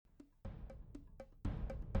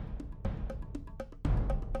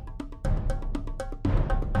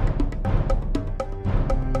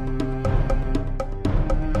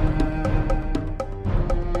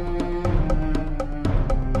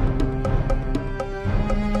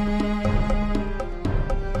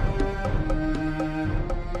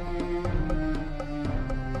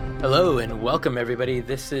Hello and welcome, everybody.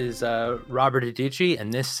 This is Robert Adichie,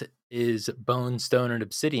 and this is Bone, Stone, and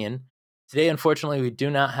Obsidian. Today, unfortunately, we do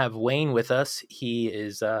not have Wayne with us. He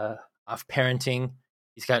is off parenting.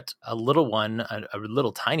 He's got a little one, a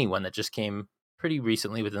little tiny one that just came pretty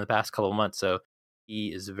recently within the past couple of months, so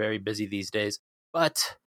he is very busy these days.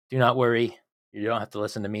 But do not worry. You don't have to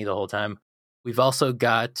listen to me the whole time. We've also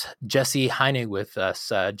got Jesse Heinig with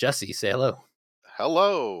us. Jesse, say hello.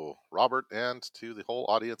 Hello, Robert, and to the whole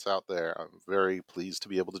audience out there. I'm very pleased to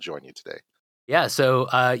be able to join you today. Yeah, so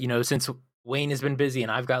since Wayne has been busy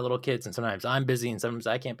and I've got little kids, and sometimes I'm busy and sometimes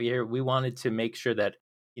I can't be here, we wanted to make sure that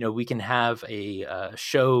we can have a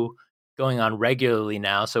show going on regularly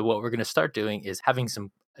now. So what we're going to start doing is having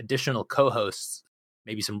some additional co-hosts,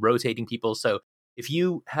 maybe some rotating people. So if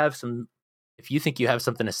you think you have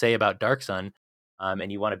something to say about Dark Sun,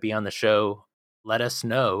 and you want to be on the show, let us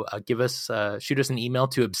know. Shoot us an email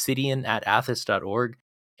to obsidian@athos.org.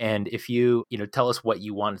 And if you tell us what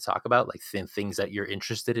you want to talk about, like things that you're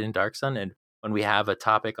interested in Dark Sun, and when we have a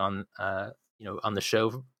topic on on the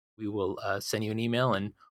show, we will send you an email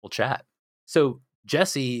and we'll chat. So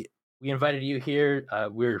Jesse, we invited you here.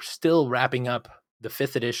 We're still wrapping up the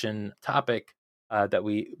 5th edition topic that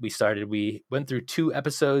we started. We went through 2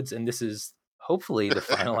 episodes, and this is hopefully the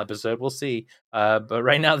final episode. We'll see. But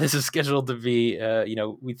right now, this is scheduled to be.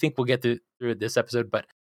 We think we'll get through this episode, but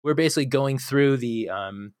we're basically going through the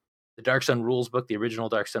Dark Sun rules book, the original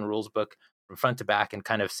Dark Sun rules book, from front to back, and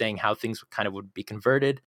kind of saying how things kind of would be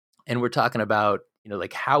converted. And we're talking about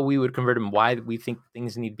like how we would convert them, why we think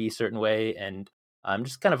things need to be a certain way, and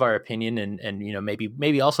just kind of our opinion, and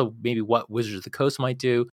maybe also what Wizards of the Coast might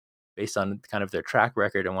do based on kind of their track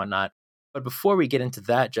record and whatnot. But before we get into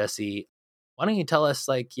that, Jesse, why don't you tell us,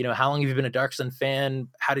 how long have you been a Dark Sun fan?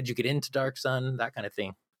 How did you get into Dark Sun? That kind of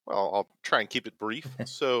thing. Well, I'll try and keep it brief.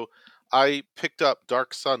 So I picked up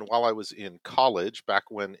Dark Sun while I was in college, back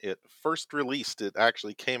when it first released. It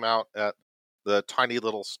actually came out at the tiny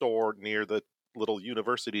little store near the little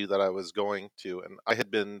university that I was going to, and I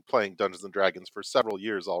had been playing Dungeons and Dragons for several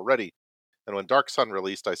years already. And when Dark Sun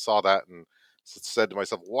released, I saw that and said to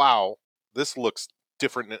myself, wow, this looks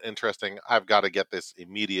different and interesting. I've got to get this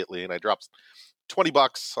immediately. And I dropped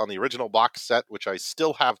 $20 on the original box set, which I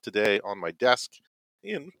still have today on my desk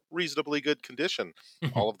in reasonably good condition.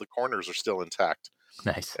 All of the corners are still intact.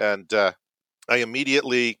 Nice. And I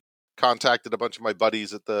immediately contacted a bunch of my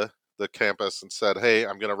buddies at the campus and said, hey,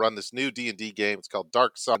 I'm going to run this new D&D game. It's called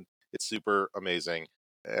Dark Sun. It's super amazing.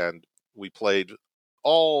 And we played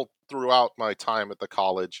all throughout my time at the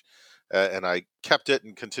college, and I kept it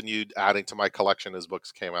and continued adding to my collection as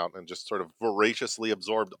books came out, and just sort of voraciously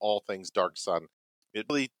absorbed all things Dark Sun. It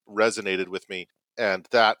really resonated with me, and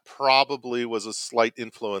that probably was a slight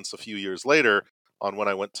influence a few years later on when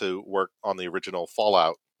I went to work on the original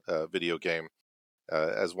Fallout video game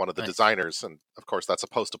as one of the designers. And of course, that's a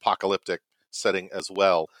post-apocalyptic setting as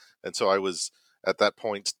well. And so I was, at that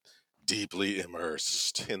point, deeply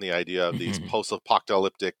immersed in the idea of these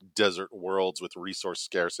post-apocalyptic desert worlds with resource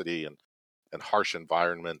scarcity and harsh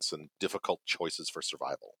environments and difficult choices for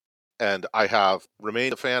survival. And I have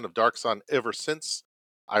remained a fan of Dark Sun ever since.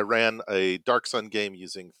 I ran a Dark Sun game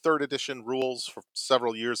using 3rd edition rules for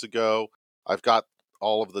several years ago. I've got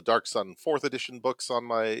all of the Dark Sun 4th edition books on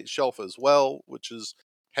my shelf as well, which is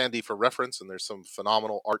handy for reference, and there's some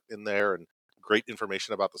phenomenal art in there and great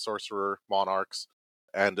information about the sorcerer monarchs.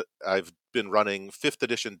 And I've been running 5th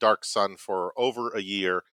edition Dark Sun for over a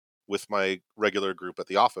year with my regular group at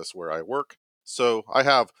the office where I work. So I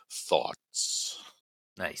have thoughts.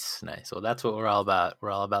 Nice. Well, that's what we're all about.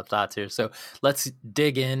 We're all about thoughts here. So let's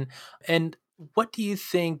dig in. And what do you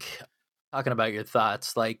think, talking about your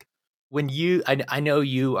thoughts, like when I know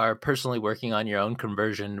you are personally working on your own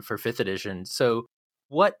conversion for 5th edition. So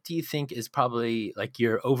what do you think is probably like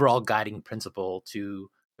your overall guiding principle to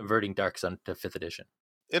converting Dark Sun to 5th edition?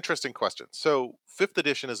 Interesting question. So 5th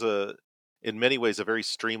edition is in many ways, a very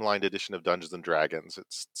streamlined edition of Dungeons and Dragons. It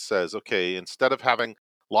says, okay, instead of having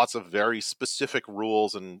lots of very specific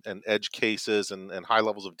rules and edge cases and high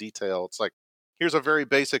levels of detail, it's like, here's a very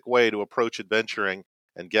basic way to approach adventuring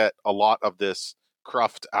and get a lot of this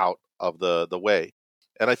cruft out of the way.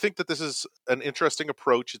 And I think that this is an interesting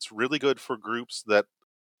approach. It's really good for groups that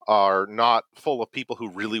are not full of people who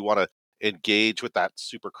really want to engage with that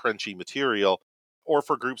super crunchy material, or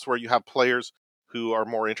for groups where you have players who are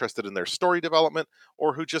more interested in their story development,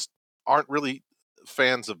 or who just aren't really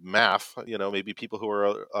fans of math. Maybe people who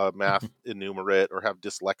are math enumerate or have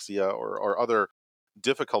dyslexia or other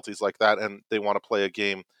difficulties like that, and they want to play a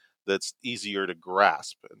game that's easier to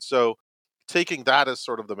grasp. And so taking that as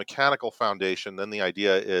sort of the mechanical foundation, then the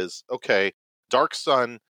idea is, okay, Dark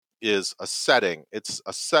Sun is a setting. It's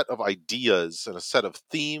a set of ideas and a set of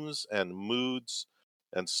themes and moods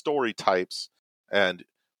and story types. And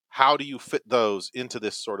how do you fit those into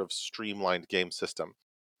this sort of streamlined game system?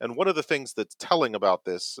 And one of the things that's telling about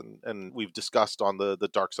this, and we've discussed on the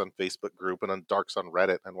Dark Sun Facebook group and on Dark Sun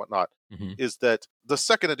Reddit and whatnot, Hmm. is that the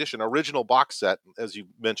second edition original box set, as you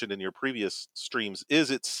mentioned in your previous streams, is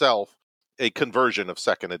itself a conversion of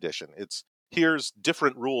second edition. It's here's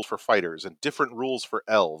different rules for fighters and different rules for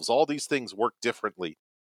elves. All these things work differently.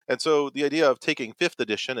 And so the idea of taking 5th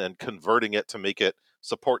edition and converting it to make it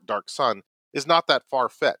support Dark Sun is not that far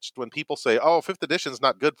fetched. When people say, oh, 5th edition is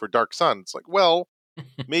not good for Dark Sun, it's like, well,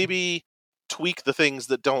 maybe tweak the things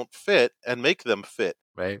that don't fit and make them fit.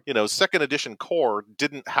 Right. You know, 2nd edition core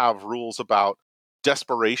didn't have rules about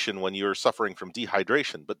desperation when you're suffering from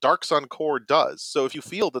dehydration, but Dark Sun core does. So if you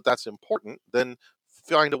feel that that's important, then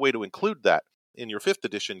find a way to include that in your 5th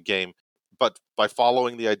edition game, but by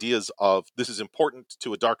following the ideas of this is important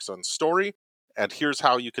to a Dark Sun story, and here's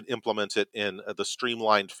how you can implement it in the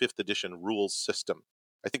streamlined 5th edition rules system.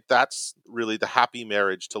 I think that's really the happy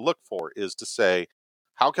marriage to look for, is to say,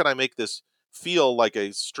 how can I make this feel like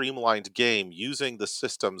a streamlined game using the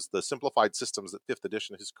systems, the simplified systems that 5th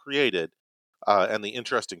edition has created, and the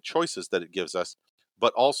interesting choices that it gives us,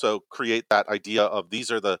 but also create that idea of these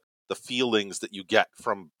are the feelings that you get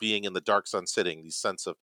from being in the Dark Sun sitting, these sense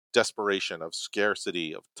of desperation, of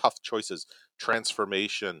scarcity, of tough choices,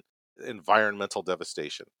 transformation, environmental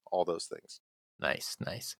devastation, all those things. Nice,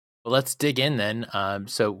 nice. Well, let's dig in then.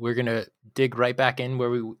 So we're gonna dig right back in where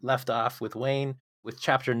we left off with Wayne with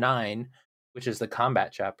chapter 9, which is the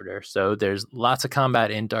combat chapter. So there's lots of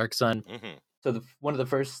combat in Dark Sun. Mm-hmm. So one of the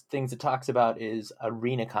first things it talks about is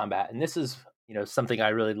arena combat, and this is something I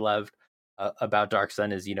really loved about Dark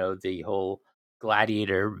Sun is the whole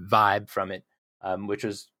gladiator vibe from it, which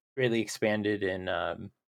was really expanded in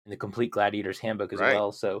the Complete Gladiator's Handbook as Right.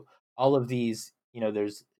 well. So all of these,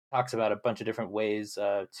 there's talks about a bunch of different ways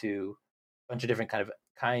to a bunch of different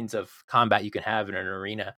kinds of combat you can have in an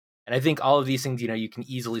arena. And I think all of these things, you can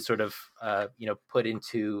easily sort of, put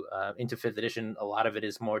into 5th edition. A lot of it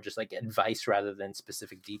is more just like advice rather than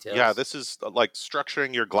specific details. Yeah, this is like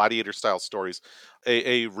structuring your gladiator style stories.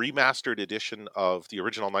 A remastered edition of the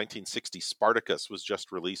original 1960 Spartacus was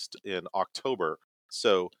just released in October.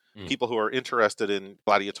 So people who are interested in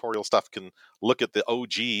gladiatorial stuff can look at the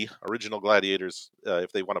OG original Gladiators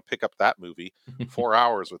if they want to pick up that movie. 4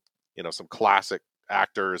 hours with some classic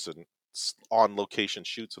actors and on location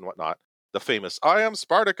shoots and whatnot. The famous "I am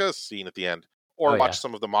Spartacus" scene at the end, or watch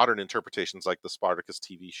some of the modern interpretations like the Spartacus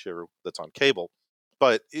TV show that's on cable.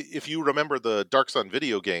 But if you remember the Dark Sun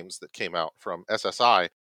video games that came out from SSI,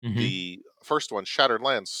 the first one, Shattered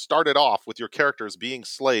Lands, started off with your characters being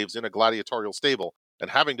slaves in a gladiatorial stable and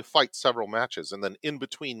having to fight several matches. And then in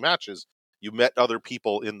between matches, you met other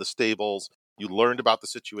people in the stables. You learned about the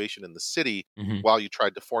situation in the city while you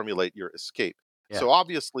tried to formulate your escape. Yeah. So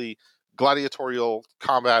obviously, gladiatorial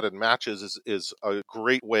combat and matches is a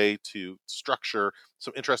great way to structure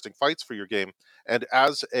some interesting fights for your game. And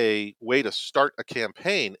as a way to start a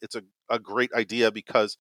campaign, it's a great idea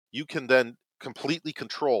because you can then completely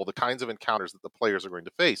control the kinds of encounters that the players are going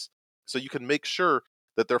to face. So you can make sure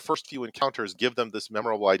that their first few encounters give them this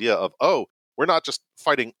memorable idea of, oh, we're not just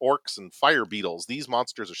fighting orcs and fire beetles. These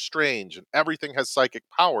monsters are strange and everything has psychic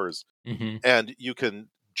powers. And you can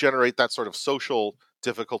generate that sort of social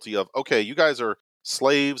difficulty of, okay, you guys are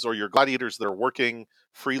slaves or you're gladiators that are working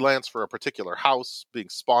freelance for a particular house, being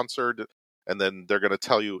sponsored, and then they're going to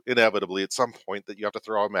tell you inevitably at some point that you have to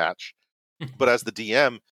throw a match. But as the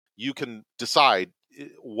DM, you can decide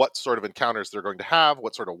what sort of encounters they're going to have,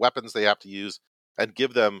 what sort of weapons they have to use, and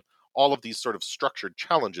give them all of these sort of structured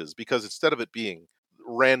challenges, because instead of it being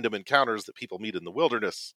random encounters that people meet in the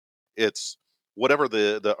wilderness, it's whatever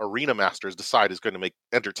the arena masters decide is going to make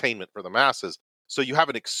entertainment for the masses. So you have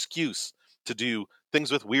an excuse to do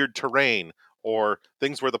things with weird terrain, or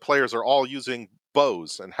things where the players are all using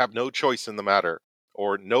bows and have no choice in the matter,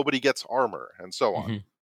 or nobody gets armor, and so on.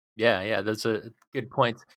 Yeah, that's a good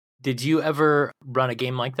point. Did you ever run a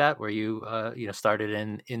game like that where you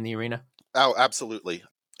started in the arena? Oh, absolutely.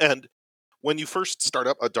 And when you first start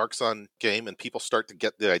up a Dark Sun game and people start to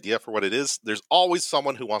get the idea for what it is, there's always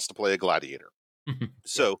someone who wants to play a gladiator.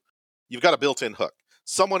 So you've got a built-in hook.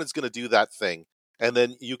 Someone is going to do that thing. And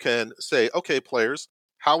then you can say, okay, players,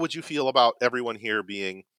 how would you feel about everyone here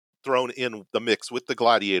being thrown in the mix with the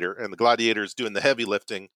gladiator, and the gladiator's doing the heavy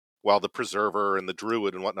lifting while the preserver and the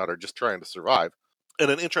druid and whatnot are just trying to survive?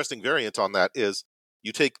 And an interesting variant on that is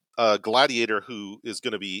you take a gladiator who is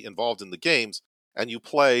going to be involved in the games, and you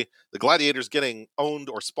play the gladiators getting owned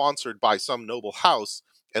or sponsored by some noble house,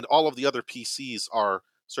 and all of the other PCs are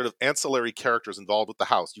sort of ancillary characters involved with the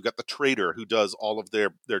house. You got the trader who does all of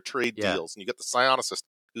their trade Yeah. deals, and you got the psionicist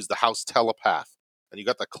who's the house telepath, and you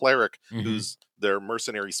got the cleric Hmm. who's their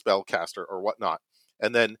mercenary spellcaster or whatnot.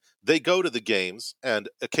 And then they go to the games, and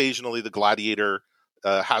occasionally the gladiator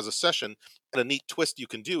has a session. And a neat twist you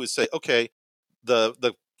can do is say, okay,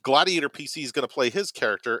 the gladiator PC is going to play his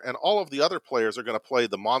character, and all of the other players are going to play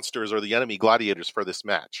the monsters or the enemy gladiators for this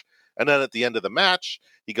match. And then at the end of the match,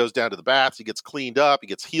 he goes down to the baths, he gets cleaned up, he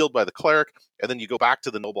gets healed by the cleric, and then you go back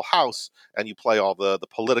to the noble house and you play all the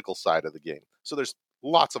political side of the game. So there's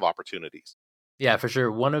lots of opportunities. Yeah, for sure.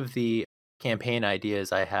 One of the campaign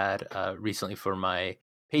ideas I had recently for my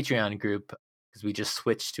Patreon group, because we just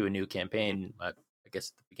switched to a new campaign, I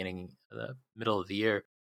guess at the beginning, the middle of the year,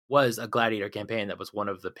 was a gladiator campaign. That was one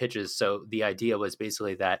of the pitches. So the idea was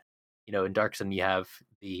basically that, in Dark Sun you have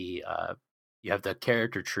the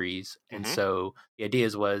character trees, and Mm-hmm. so the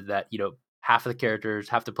ideas was that half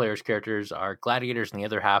the players' characters are gladiators, and the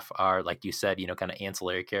other half are, like you said, kind of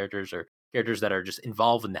ancillary characters or characters that are just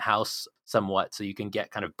involved in the house somewhat, so you can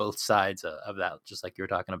get kind of both sides of that, just like you were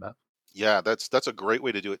talking about. Yeah, that's a great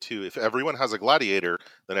way to do it too. If everyone has a gladiator,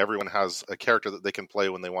 then everyone has a character that they can play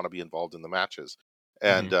when they want to be involved in the matches. Hmm.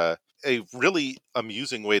 And a really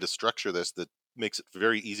amusing way to structure this that makes it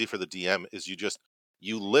very easy for the DM is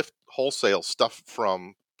you lift wholesale stuff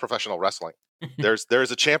from professional wrestling. There's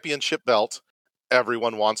a championship belt,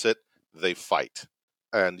 everyone wants it, they fight.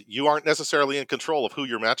 And you aren't necessarily in control of who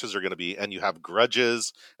your matches are going to be, and you have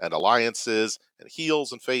grudges and alliances and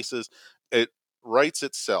heels and faces. It writes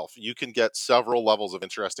itself. You can get several levels of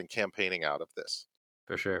interesting campaigning out of this.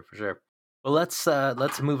 For sure, for sure. Well, let's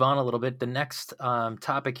move on a little bit. The next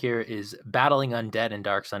topic here is battling undead in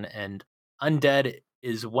Dark Sun, and undead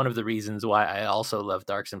is one of the reasons why I also love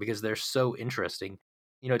Dark Sun, because they're so interesting.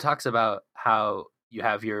 It talks about how you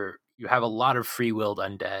have a lot of free willed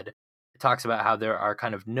undead. It talks about how there are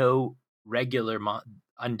kind of no regular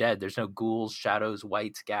undead. There's no ghouls, shadows,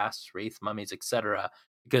 wights, ghasts, wraith, mummies, etc.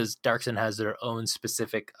 Because Dark Sun has their own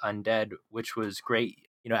specific undead, which was great.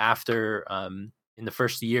 After in the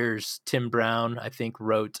first years, Tim Brown, I think,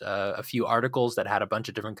 wrote a few articles that had a bunch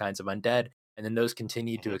of different kinds of undead, and then those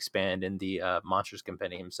continued to Hmm. expand in the Monsters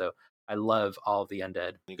Compendium. So I love all of the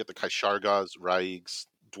undead. You get the Kaishargas, Raigs,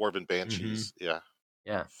 Dwarven Hmm. Banshees. Yeah,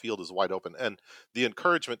 Yeah. field is wide open. And the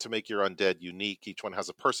encouragement to make your undead unique, each one has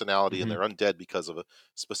a personality and Hmm. they're undead because of a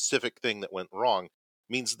specific thing that went wrong,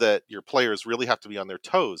 means that your players really have to be on their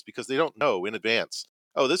toes because they don't know in advance,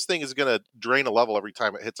 oh, this thing is going to drain a level every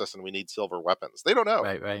time it hits us and we need silver weapons. They don't know.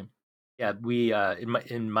 Right, right. Yeah, we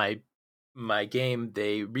in my game,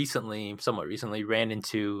 they somewhat recently, ran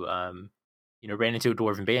into a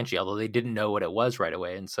dwarven banshee, although they didn't know what it was right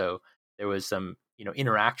away, and so there was some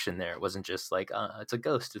interaction there. It wasn't just like it's a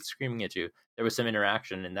ghost, it's screaming at you. There was some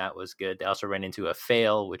interaction, and that was good. They also ran into a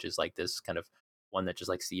fail, which is like this kind of one that just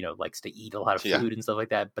likes to eat a lot of Yeah. food and stuff like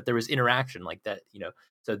that. But there was interaction like that,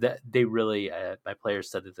 so that they really my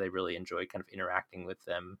players said that they really enjoyed kind of interacting with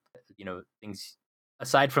them. Things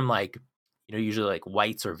aside from like usually like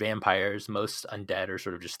wights or vampires, most undead are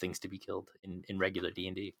sort of just things to be killed in regular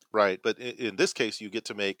D&D. Right, but in this case, you get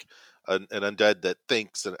to make an undead that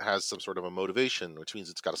thinks and it has some sort of a motivation, which means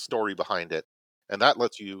it's got a story behind it, and that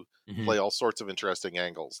lets you Hmm. play all sorts of interesting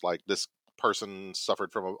angles. Like this person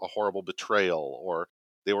suffered from a horrible betrayal, or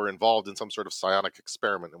they were involved in some sort of psionic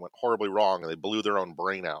experiment and went horribly wrong, and they blew their own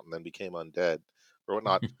brain out and then became undead, or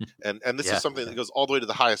whatnot. And this is Yeah, something that yeah. goes all the way to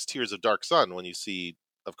the highest tiers of Dark Sun. When you see,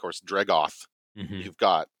 of course, Dregoth, Hmm. you've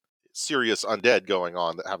got serious undead going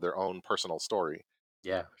on that have their own personal story.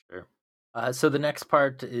 Yeah, for sure. So the next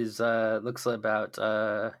part is looks about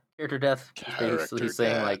character death, which is basically Character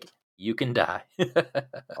saying death. like you can die.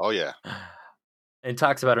 Oh yeah. And it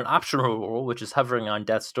talks about an optional rule, which is hovering on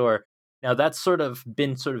death's door. Now that's sort of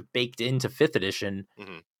baked into fifth edition.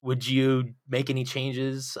 Hmm. Would you make any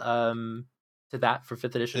changes to that for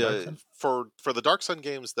fifth edition Dark Sun? For the Dark Sun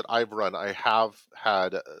games that I've run, I have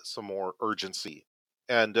had some more urgency,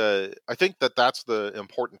 and I think that that's the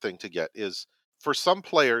important thing to get. Is for some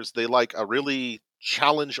players they like a really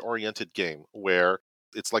challenge oriented game where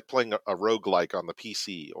it's like playing a roguelike on the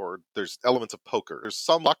PC, or there's elements of poker. There's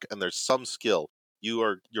some luck and there's some skill.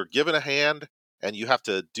 You're given a hand and you have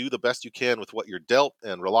to do the best you can with what you're dealt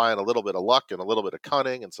and rely on a little bit of luck and a little bit of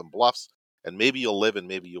cunning and some bluffs, and maybe you'll live and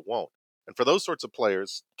maybe you won't. And for those sorts of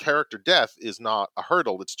players, character death is not a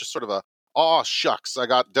hurdle. It's just sort of a, oh, shucks, I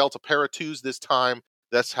got dealt a pair of twos this time.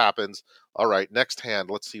 this happens. All right, next hand,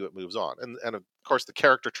 let's see what moves on. And of course, the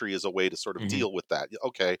character tree is a way to sort of Hmm. deal with that.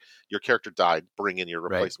 Okay, your character died, bring in your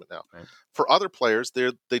Right. replacement now. Right. For other players,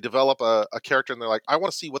 they develop a character and they're like, I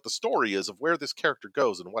want to see what the story is of where this character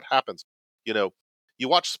goes and what happens. You know, you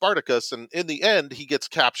watch Spartacus, and in the end, he gets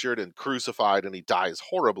captured and crucified and he dies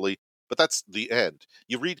horribly. But that's the end.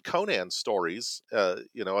 You read Conan stories,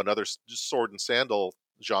 another sword and sandal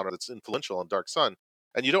genre that's influential in Dark Sun,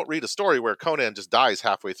 and you don't read a story where Conan just dies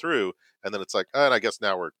halfway through, and then it's like, and I guess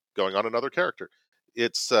now we're going on another character.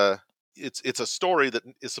 It's it's a story that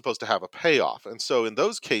is supposed to have a payoff, and so in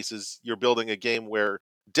those cases, you're building a game where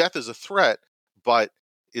death is a threat, but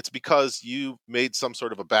it's because you made some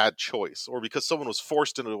sort of a bad choice, or because someone was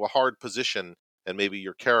forced into a hard position, and maybe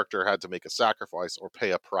your character had to make a sacrifice or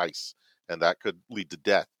pay a price, and that could lead to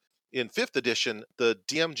death. In 5th edition, the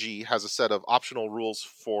DMG has a set of optional rules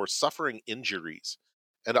for suffering injuries.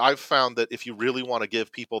 And I've found that if you really want to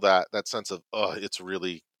give people that sense of, oh, it's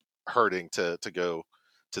really hurting to go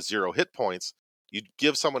to 0 hit points, you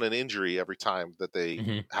give someone an injury every time that they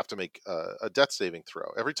Hmm. have to make a death saving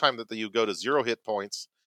throw. Every time that you go to 0 hit points,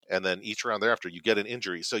 and then each round thereafter, you get an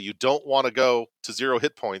injury. So you don't want to go to 0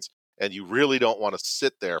 hit points, and you really don't want to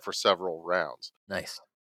sit there for several rounds. Nice.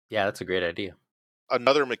 Yeah, that's a great idea.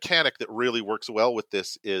 Another mechanic that really works well with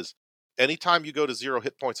this is anytime you go to 0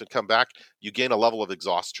 hit points and come back, you gain a level of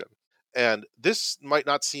exhaustion. And this might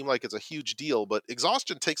not seem like it's a huge deal, but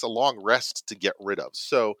exhaustion takes a long rest to get rid of.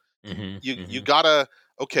 So Hmm. you Hmm. gotta,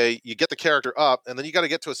 okay, you get the character up, and then you gotta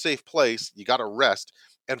get to a safe place. You gotta rest,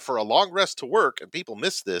 and for a long rest to work, and people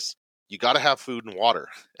miss this, you gotta have food and water.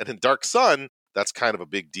 And in Dark Sun, that's kind of a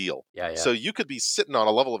big deal. Yeah, yeah. So you could be sitting on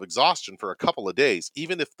a level of exhaustion for a couple of days,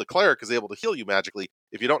 even if the cleric is able to heal you magically,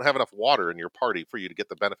 if you don't have enough water in your party for you to get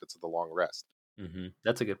the benefits of the long rest.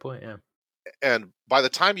 That's a good point. Yeah. And by the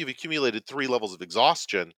time you've accumulated 3 levels of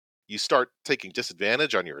exhaustion, you start taking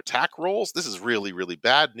disadvantage on your attack rolls. This is really, really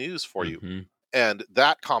bad news for you. Hmm. And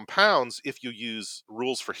that compounds if you use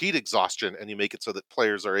rules for heat exhaustion and you make it so that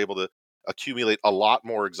players are able to accumulate a lot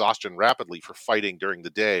more exhaustion rapidly for fighting during the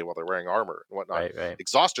day while they're wearing armor and whatnot. Right. Right.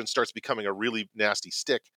 Exhaustion starts becoming a really nasty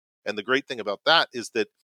stick. And the great thing about that is that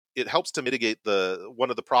it helps to mitigate one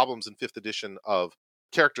of the problems in 5th edition of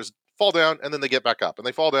characters fall down and then they get back up, and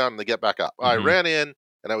they fall down and they get back up. I Hmm. ran in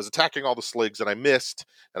and I was attacking all the sligs and I missed,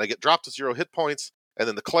 and I get dropped to 0 hit points, and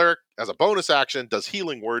then the cleric, as a bonus action, does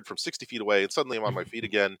healing word from 60 feet away, and suddenly I'm on my feet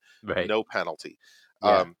again, Right. no penalty.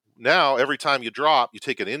 Yeah. Now, every time you drop, you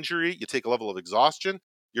take an injury, you take a level of exhaustion,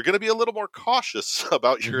 you're going to be a little more cautious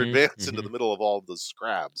about your Hmm. advance into Hmm. the middle of all the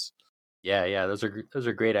scrabs. Yeah, yeah, those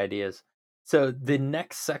are great ideas. So the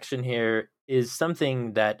next section here is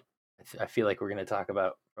something that I feel like we're going to talk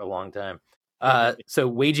about for a long time. So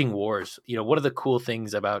waging wars. One of the cool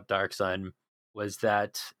things about Dark Sun was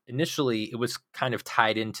that initially it was kind of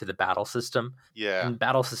tied into the battle system, Yeah. and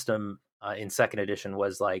battle system in second edition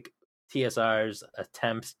was like TSR's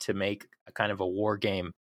attempt to make a kind of a war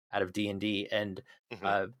game out of D&D, and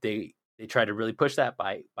Hmm. they try to really push that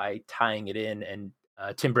by tying it in. And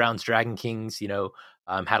Tim Brown's Dragon Kings,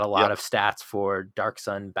 had a lot Yep. of stats for Dark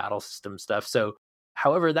Sun battle system stuff. So,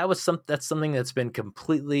 however, that's something that's been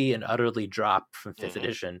completely and utterly dropped from fifth Hmm.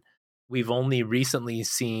 edition. We've only recently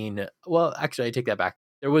seen. Well, actually, I take that back.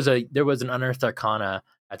 There was an Unearthed Arcana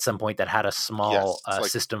at some point that had a small Yes. It's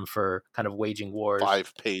like system for kind of waging wars.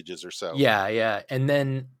 5 pages or so. Yeah, yeah. And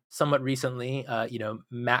then somewhat recently,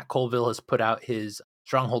 Matt Colville has put out his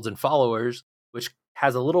Strongholds and Followers, which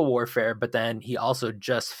has a little warfare, but then he also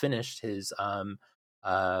just finished his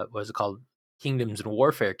what is it called? Kingdoms and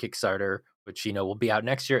Warfare Kickstarter, which will be out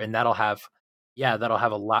next year, and that'll have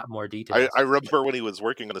a lot more I details. remember when he was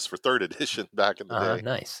working on this for 3rd edition back in the day.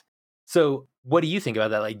 Nice. So, what do you think about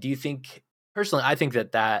that? Like, do you think personally? I think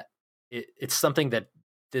it's something that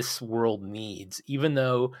this world needs, even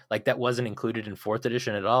though like that wasn't included in fourth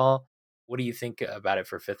edition at all. What do you think about it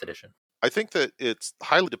for fifth edition? I think that it's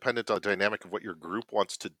highly dependent on the dynamic of what your group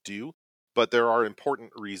wants to do, but there are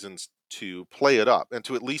important reasons to play it up and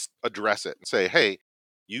to at least address it and say, hey,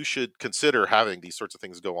 you should consider having these sorts of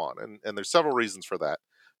things go on. And there's several reasons for that.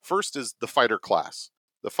 First is the fighter class.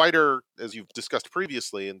 The fighter, as you've discussed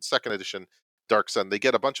previously in 2nd edition Dark Sun, they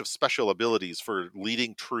get a bunch of special abilities for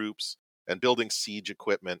leading troops and building siege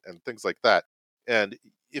equipment and things like that. And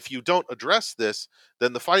if you don't address this,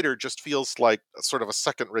 then the fighter just feels like a sort of a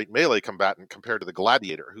second-rate melee combatant compared to the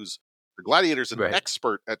gladiator, who's the gladiator's an Right.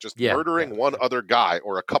 expert at just Yeah. Yeah. murdering one Yeah. other guy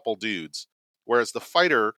or a couple dudes, whereas the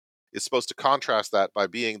fighter is supposed to contrast that by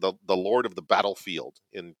being the lord of the battlefield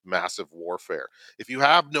in massive warfare. If you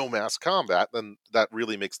have no mass combat, then that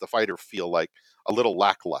really makes the fighter feel like a little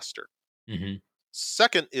lackluster. Hmm.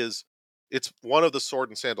 Second is it's one of the sword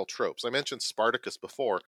and sandal tropes. I mentioned Spartacus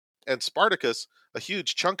before, and Spartacus, a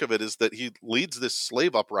huge chunk of it is that he leads this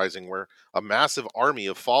slave uprising where a massive army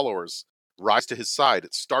of followers rise to his side.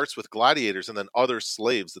 It starts with gladiators and then other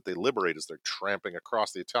slaves that they liberate as they're tramping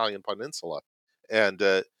across the Italian peninsula. And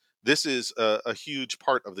this is a huge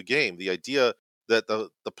part of the game. The idea that the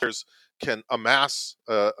players can amass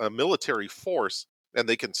a military force and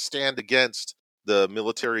they can stand against the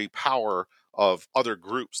military power of other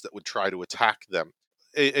groups that would try to attack them.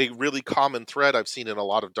 A really common thread I've seen in a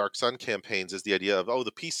lot of Dark Sun campaigns is the idea of, oh,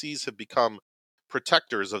 the PCs have become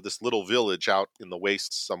protectors of this little village out in the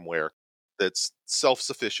wastes somewhere that's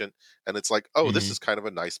self-sufficient, and it's like, oh, this Hmm. is kind of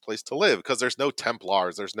a nice place to live because there's no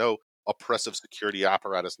Templars, there's no oppressive security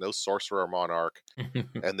apparatus, no sorcerer monarch,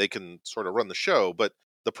 and they can sort of run the show. But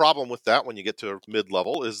the problem with that when you get to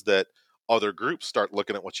mid-level is that other groups start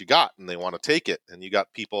looking at what you got and they want to take it, and you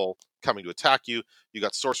got people coming to attack you. You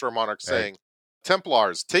got sorcerer monarchs Right. saying,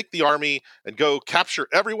 Templars, take the army and go capture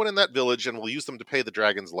everyone in that village and we'll use them to pay the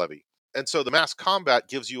dragon's levy. And so the mass combat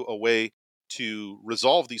gives you a way to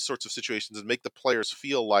resolve these sorts of situations and make the players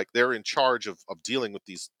feel like they're in charge of dealing with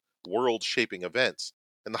these world shaping events.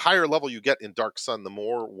 And the higher level you get in Dark Sun, the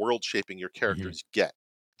more world shaping your Hmm. characters get.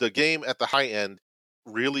 The game at the high end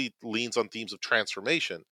really leans on themes of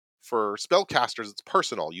transformation. For spellcasters, it's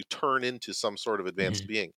personal. You turn into some sort of advanced Hmm.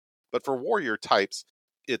 being. But for warrior types,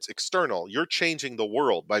 it's external. You're changing the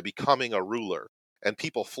world by becoming a ruler. And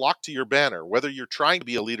people flock to your banner, whether you're trying to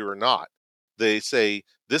be a leader or not. They say,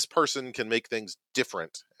 this person can make things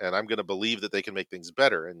different, and I'm going to believe that they can make things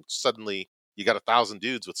better. And suddenly you got 1,000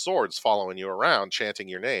 dudes with swords following you around, chanting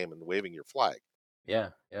your name and waving your flag.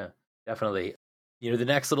 Yeah, yeah, definitely. The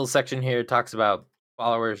next little section here talks about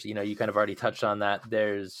followers. You kind of already touched on that.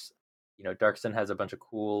 There's, Darkson has had a bunch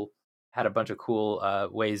of cool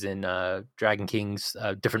ways in Dragon King's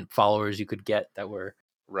different followers you could get that were,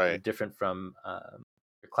 Right. different from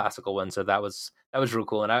the classical ones. So that was real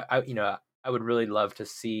cool. And I would really love to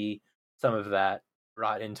see some of that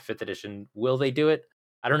brought into fifth edition. Will they do it?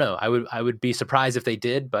 I don't know. I would be surprised if they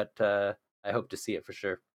did, but I hope to see it for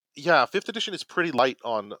sure. Yeah, fifth edition is pretty light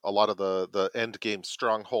on a lot of the end game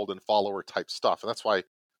stronghold and follower type stuff, and that's why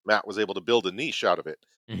Matt was able to build a niche out of it.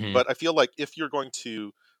 Hmm. But I feel like if you're going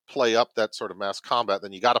to play up that sort of mass combat,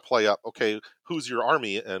 then you got to play up, okay, who's your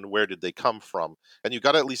army and where did they come from? And you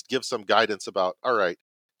got to at least give some guidance about, all right,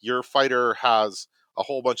 your fighter has a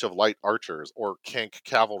whole bunch of light archers or Kank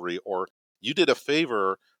cavalry, or you did a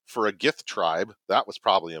favor for a Gith tribe. That was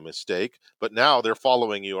probably a mistake, but now they're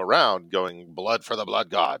following you around going, blood for the blood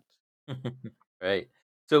god. Right.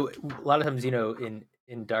 So a lot of times,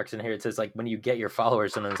 in Darks and here it says like when you get your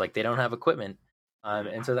followers, sometimes like they don't have equipment,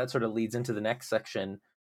 Mhm. and so that sort of leads into the next section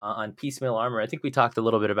on piecemeal armor. I think we talked a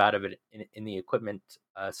little bit about it in the equipment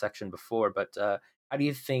section before, but how do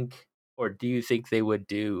you think, or do you think they would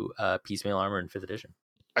do piecemeal armor in fifth edition?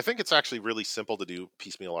 I think it's actually really simple to do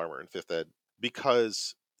piecemeal armor in fifth ed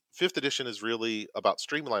because fifth edition is really about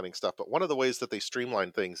streamlining stuff. But one of the ways that they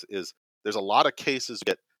streamline things is there's a lot of cases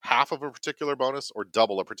you get half of a particular bonus or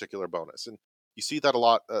double a particular bonus. And you see that a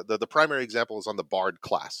lot. The primary example is on the Bard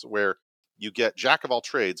class, where you get Jack of all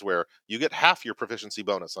trades, where you get half your proficiency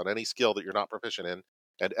bonus on any skill that you're not proficient in,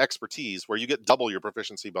 and expertise, where you get double your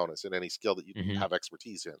proficiency bonus in any skill that you Hmm. have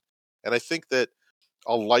expertise in. And I think that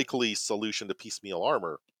a likely solution to piecemeal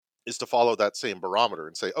armor is to follow that same barometer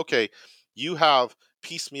and say, okay, you have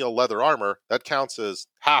piecemeal leather armor, that counts as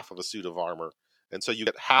half of a suit of armor. And so you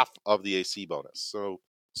get half of the AC bonus. So,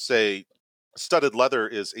 say studded leather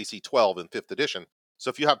is AC 12 in 5th edition. So,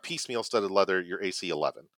 if you have piecemeal studded leather, you're AC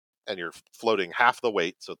 11. And you're floating half the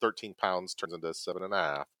weight. So, 13 pounds turns into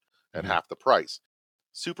 7.5 and Hmm. half the price.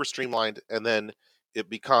 Super streamlined. And then it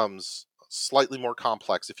becomes slightly more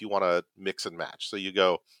complex if you want to mix and match. So, you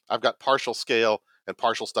go, I've got partial scale and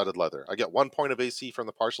partial studded leather. I get 1 point of AC from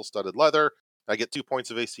the partial studded leather. I get 2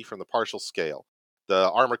 points of AC from the partial scale. The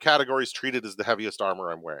armor category is treated as the heaviest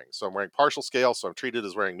armor I'm wearing. So I'm wearing partial scale, so I'm treated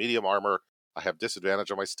as wearing medium armor. I have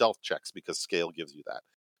disadvantage on my stealth checks because scale gives you that.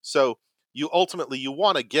 So you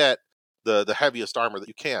want to get the heaviest armor that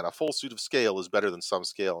you can. A full suit of scale is better than some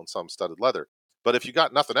scale and some studded leather. But if you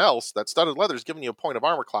got nothing else, that studded leather is giving you a point of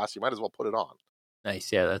armor class. You might as well put it on.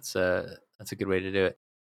 Nice. Yeah, that's a good way to do it.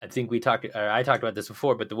 I think I talked about this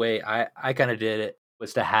before, but the way I kind of did it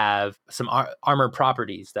was to have some armor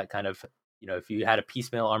properties that kind of, if you had a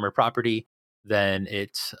piecemeal armor property, then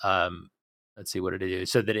it's let's see what did it do,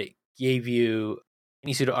 so that it gave you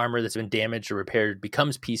any suit of armor that's been damaged or repaired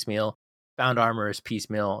becomes piecemeal. Found armor is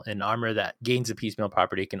piecemeal, and armor that gains a piecemeal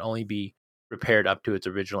property can only be repaired up to its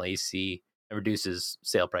original AC and reduces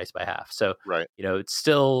sale price by half. So, Right. it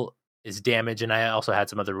still is damage. And I also had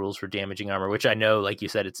some other rules for damaging armor, which I know, like you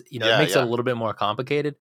said, it's, it Yeah, makes it a yeah. little bit more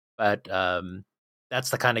complicated, but that's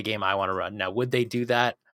the kind of game I want to run. Now, would they do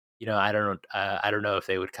that? I don't know if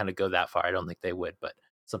they would kind of go that far. I don't think they would, but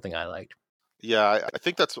something I liked. Yeah, I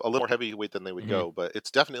think that's a little more heavyweight than they would Hmm. go, but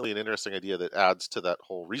it's definitely an interesting idea that adds to that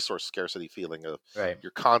whole resource scarcity feeling of Right,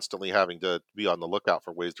 you're constantly having to be on the lookout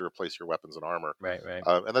for ways to replace your weapons and armor. right, right.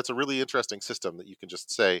 And that's a really interesting system that you can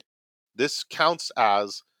just say, this counts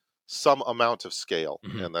as some amount of scale,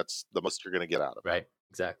 Hmm. and that's the most you're going to get out of it. Right,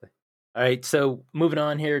 exactly. All right, so moving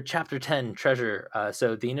on here, chapter 10, treasure.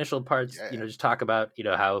 So the initial parts, Yeah. just talk about,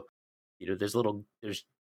 how, there's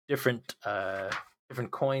different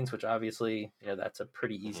different coins, which obviously, that's a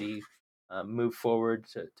pretty Mhm. easy move forward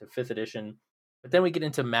to fifth edition. But then we get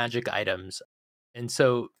into magic items. And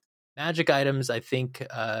so magic items, I think,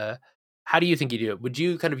 how do you think you do it? Would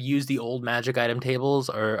you kind of use the old magic item tables,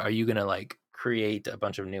 or are you gonna like create a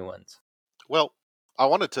bunch of new ones? Well, I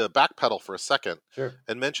wanted to backpedal for a second Sure.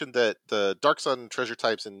 and mention that the Dark Sun treasure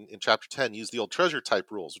types in Chapter 10 use the old treasure type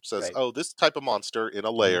rules, which says, Right. oh, this type of monster in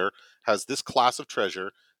a Hmm. layer has this class of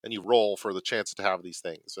treasure, and you roll for the chance to have these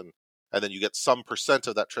things. And then you get some percent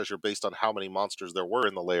of that treasure based on how many monsters there were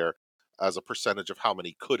in the layer as a percentage of how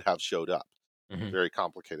many could have showed up. Hmm. Very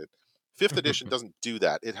complicated. Fifth edition doesn't do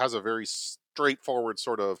that. It has a very straightforward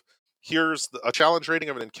sort of, here's a challenge rating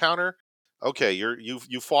of an encounter. Okay,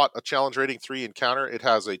 you fought a challenge rating 3 encounter. It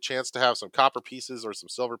has a chance to have some copper pieces or some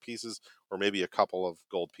silver pieces or maybe a couple of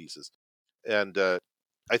gold pieces. And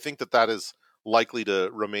I think that is likely to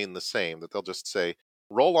remain the same. That they'll just say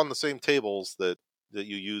roll on the same tables that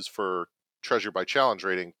you use for treasure by challenge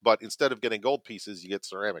rating, but instead of getting gold pieces, you get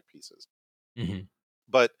ceramic pieces. Hmm.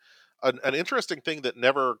 But an interesting thing that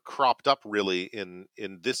never cropped up really in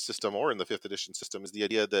this system or in the fifth edition system is the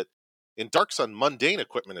idea that in Dark Sun, mundane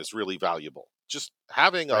equipment is really valuable. Just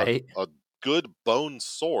having Right. a good bone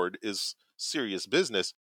sword is serious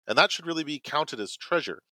business, and that should really be counted as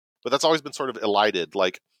treasure. But that's always been sort of elided.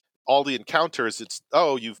 Like all the encounters, it's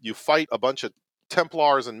you fight a bunch of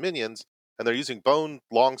Templars and minions, and they're using bone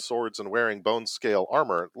long swords and wearing bone scale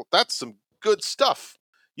armor. Well, that's some good stuff.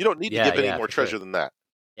 You don't need to Yeah, give any yeah, more for sure. treasure than that.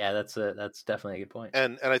 Yeah, that's definitely a good point.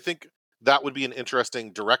 And I think that would be an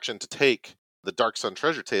interesting direction to take the Dark Sun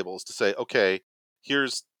treasure tables to say, okay,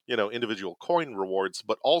 here's individual coin rewards,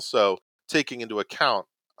 but also taking into account,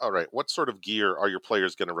 all right, what sort of gear are your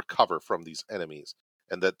players going to recover from these enemies,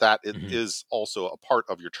 and that it Hmm. is also a part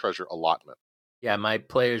of your treasure allotment. Yeah, my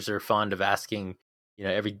players are fond of asking,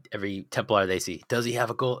 every Templar they see, does he have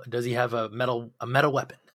a gold? Does he have a metal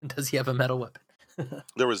weapon? Does he have a metal weapon?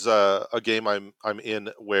 There was a game I'm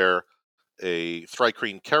in where a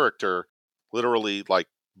Thrycreen character literally like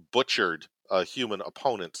butchered a human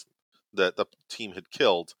opponent that the team had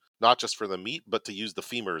killed, not just for the meat, but to use the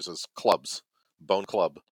femurs as clubs, bone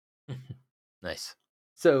club. Nice.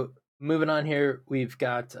 So moving on here, we've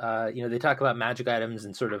got they talk about magic items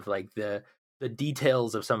and sort of like the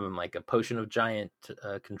details of some of them, like a potion of giant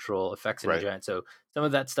control, effects in a Right. giant. So some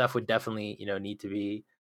of that stuff would definitely need to be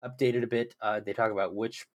updated a bit. They talk about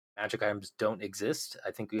which magic items don't exist.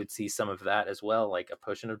 I think we would see some of that as well, like a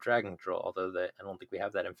potion of dragon control. Although I don't think we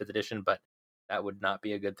have that in fifth edition, but that would not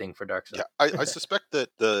be a good thing for Dark Sun. Yeah, I suspect that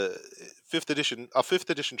a fifth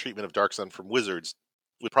edition treatment of Dark Sun from Wizards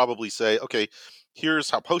would probably say, okay,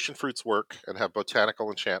 here's how potion fruits work and have botanical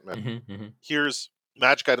enchantment. Hmm. Hmm. Here's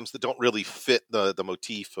magic items that don't really fit the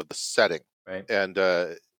motif of the setting. Right. And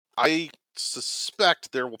I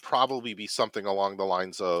suspect there will probably be something along the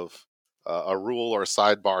lines of a rule or a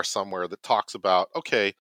sidebar somewhere that talks about,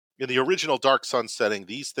 okay, in the original Dark Sun setting,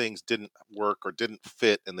 these things didn't work or didn't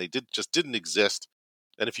fit, and they just didn't exist.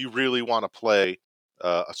 And if you really want to play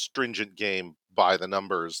a stringent game by the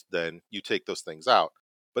numbers, then you take those things out.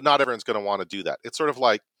 But not everyone's going to want to do that. It's sort of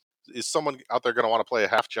like, is someone out there going to want to play a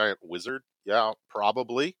half giant wizard? Yeah,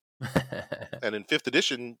 probably. And in fifth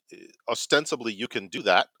edition, ostensibly you can do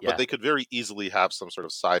that, but Yeah. they could very easily have some sort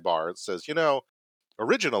of sidebar that says,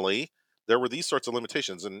 originally there were these sorts of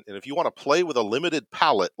limitations. And if you want to play with a limited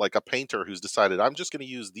palette, like a painter who's decided, I'm just going to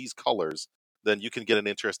use these colors, then you can get an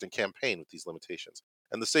interesting campaign with these limitations.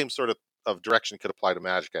 And the same sort of direction could apply to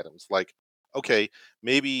magic items. Like, okay,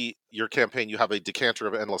 maybe your campaign, you have a decanter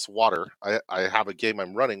of endless water. I have a game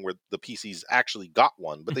I'm running where the PCs actually got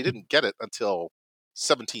one, but they didn't get it until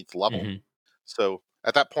 17th level. Hmm. So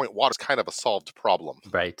at that point, water's kind of a solved problem.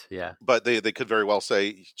 Right. Yeah. But they could very well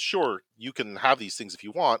say, sure, you can have these things if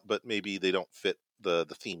you want, but maybe they don't fit the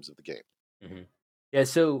themes of the game. Hmm. Yeah.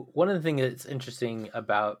 So one of the things that's interesting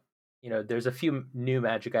about there's a few new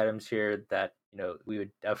magic items here that we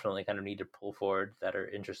would definitely kind of need to pull forward that are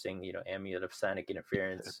interesting. Amulet of Psionic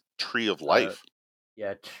Interference, Tree of uh, Life.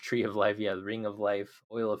 yeah, Tree of Life, yeah, the Ring of Life,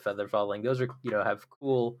 Oil of Feather Falling. Those are have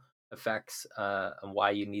cool effects and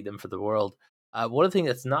why you need them for the world. One thing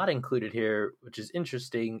that's not included here, which is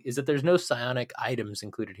interesting, is that there's no psionic items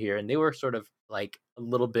included here, and they were sort of like a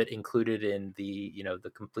little bit included in the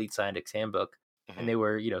the complete Psionics handbook, and Hmm. they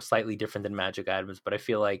were slightly different than magic items. But I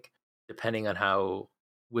feel like depending on how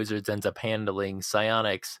Wizards ends up handling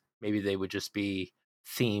psionics, maybe they would just be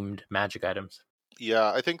themed magic items.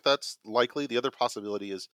 Yeah, I think that's likely. The other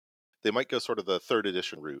possibility is they might go sort of the third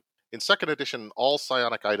edition route. In second edition, all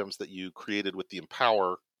psionic items that you created with the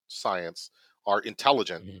Empower science are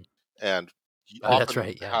intelligent Mhm. and Oh, that's often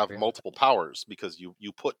right. Yeah, I have forgot about multiple powers because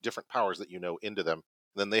you put different powers that you know into them.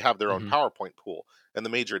 Then they have their that. own PowerPoint pool. And the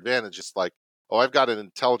major advantage is like, oh, I've got an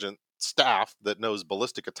intelligent staff that knows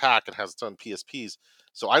ballistic attack and has its own PSPs,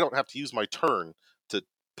 so I don't have to use my turn to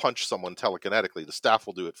punch someone telekinetically. The staff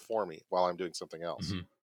will do it for me while I'm doing something else. Mhm.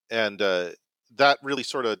 And that really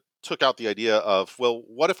sort of took out the idea of, well,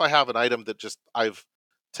 what if I have an item that just I've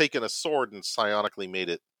taken a sword and psionically made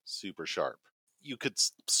it super sharp? You could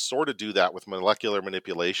sort of do that with molecular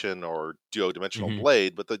manipulation or duodimensional Mhm.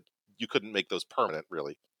 blade, but you couldn't make those permanent,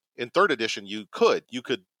 really. In third edition, you could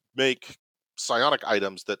make psionic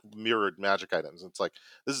items that mirrored magic items. It's like,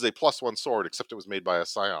 this is a +1 sword, except it was made by a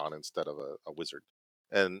scion instead of a wizard.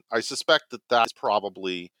 And I suspect that that's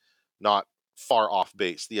probably not far off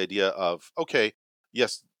base. The idea of, okay,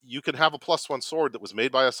 yes, you can have a +1 sword that was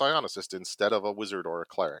made by a psionicist instead of a wizard or a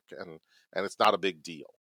cleric, and it's not a big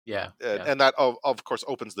deal. Yeah, And, yeah. and that of course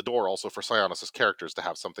opens the door also for psionicist characters to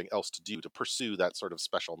have something else to do to pursue that sort of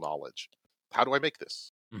special knowledge. How do I make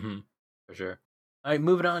this? Mhm. For sure. All right,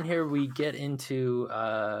 moving on here, we get into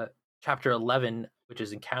chapter 11, which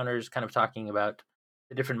is encounters, kind of talking about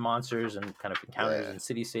the different monsters and kind of encounters Yeah. and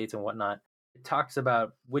city states and whatnot. It talks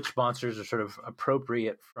about which monsters are sort of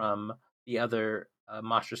appropriate from the other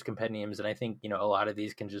monsters compendiums, and I think a lot of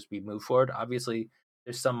these can just be moved forward. Obviously,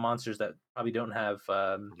 there's some monsters that probably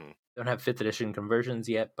Hmm. don't have fifth edition conversions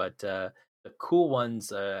yet, but the cool ones,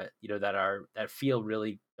 that feel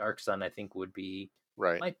really Dark Sun, I think would be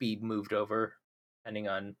Right. might be moved over depending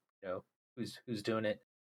on who's doing it.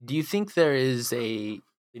 Do you think there is a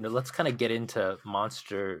let's kind of get into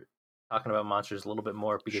talking about monsters a little bit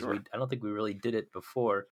more because Sure. I don't think we really did it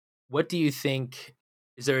before. What do you think?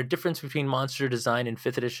 Is there a difference between monster design in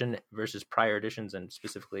fifth edition versus prior editions, and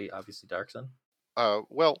specifically, obviously, Dark Sun?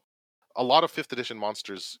 Well, a lot of fifth edition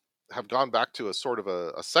monsters have gone back to a sort of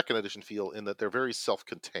a second edition feel in that they're very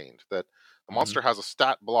self-contained. That a Hmm. monster has a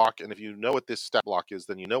stat block, and if you know what this stat block is,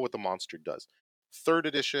 then you know what the monster does. Third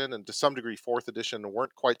edition and to some degree fourth edition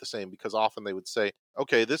weren't quite the same because often they would say,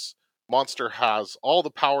 okay, this monster has all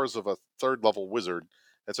the powers of a third level wizard.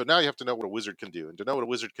 And so now you have to know what a wizard can do. And to know what a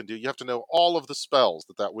wizard can do, you have to know all of the spells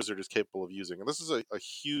that that wizard is capable of using. And this is a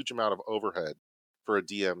huge amount of overhead for a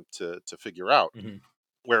DM to figure out. Hmm.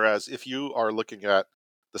 Whereas if you are looking at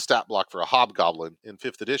the stat block for a hobgoblin in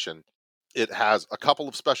fifth edition, it has a couple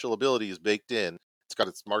of special abilities baked in. It's got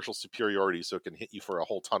its martial superiority, so it can hit you for a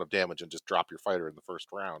whole ton of damage and just drop your fighter in the first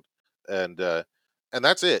round. And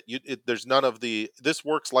that's it. There's none of the. This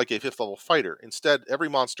works like a fifth level fighter. Instead, every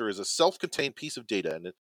monster is a self-contained piece of data,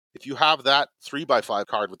 and if you have that 3x5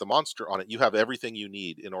 card with the monster on it, you have everything you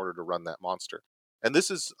need in order to run that monster. And this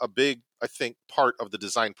is a big, I think, part of the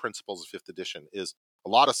design principles of fifth edition is a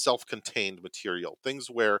lot of self-contained material. Things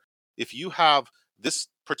where if you have this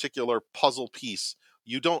particular puzzle piece,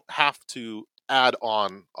 you don't have to add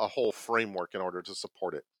on a whole framework in order to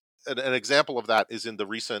support it. An example of that is in the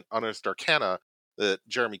recent Unearthed Arcana that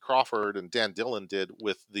Jeremy Crawford and Dan Dillon did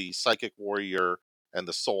with the Psychic Warrior and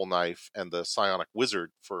the Soul Knife and the Psionic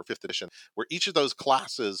Wizard for 5th edition, where each of those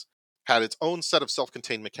classes had its own set of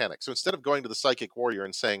self-contained mechanics. So instead of going to the Psychic Warrior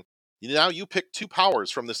and saying, now you pick 2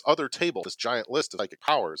 powers from this other table, this giant list of psychic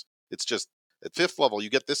powers, it's just at 5th level you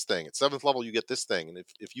get this thing, at 7th level you get this thing, and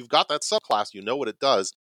if you've got that subclass, you know what it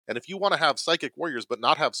does. And if you want to have Psychic Warriors but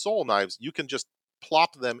not have Soul Knives, you can just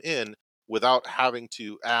plop them in without having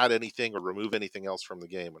to add anything or remove anything else from the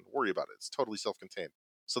game and worry about it. It's totally self-contained.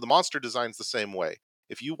 So the monster design's the same way.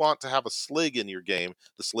 If you want to have a Slig in your game,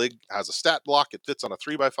 the Slig has a stat block, it fits on a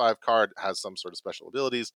 3x5 card, has some sort of special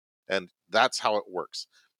abilities, and that's how it works.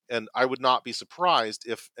 And I would not be surprised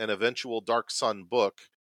if an eventual Dark Sun book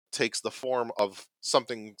takes the form of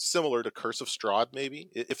something similar to Curse of Strahd, maybe.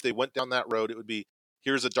 If they went down that road, it would be,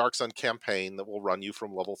 here's a Dark Sun campaign that will run you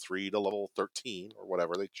from level 3 to level 13, or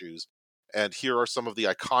whatever they choose. And here are some of the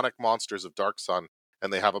iconic monsters of Dark Sun,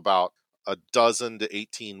 and they have about a dozen to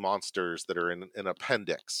 18 monsters that are in an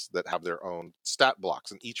appendix that have their own stat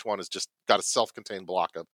blocks, and each one has just got a self-contained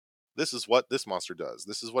block of this is what this monster does.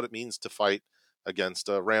 This is what it means to fight against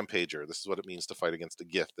a rampager. This is what it means to fight against a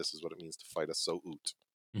gift. This is what it means to fight a So'ut.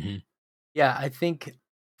 Hmm. Yeah, I think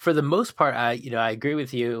for the most part, I agree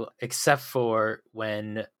with you, except for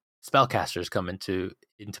when spellcasters come into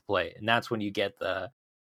play, and that's when you get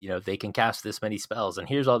they can cast this many spells, and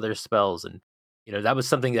here's all their spells, and that was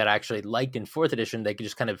something that I actually liked in fourth edition. They could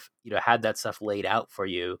just kind of had that stuff laid out for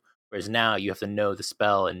you, whereas now you have to know the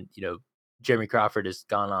spell, and Jeremy Crawford has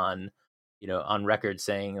gone on record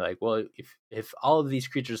saying like, well, if all of these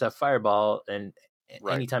creatures have fireball, and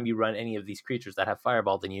Right. anytime you run any of these creatures that have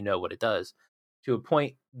fireball, then you know what it does. To a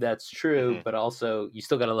point, that's true, Hmm. but also you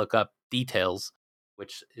still got to look up details,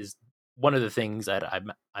 which is one of the things that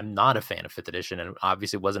I'm not a fan of fifth edition, and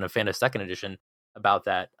obviously wasn't a fan of second edition about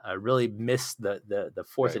that. I really missed the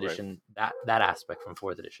fourth Right. Right. edition, that aspect from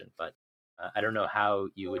fourth edition, but I don't know how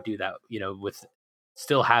you would do that, with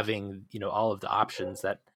still having all of the options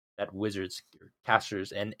that wizards, or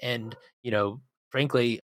casters, and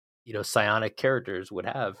frankly, psionic characters would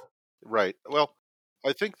have. Right. Well,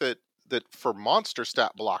 I think that for monster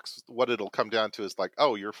stat blocks, what it'll come down to is like,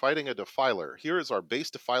 oh, you're fighting a defiler. Here is our base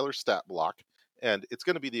defiler stat block, and it's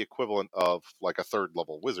going to be the equivalent of like a third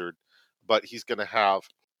level wizard, but he's going to have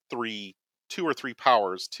two or three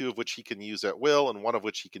powers, two of which he can use at will, and one of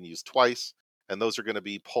which he can use twice. And those are going to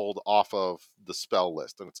be pulled off of the spell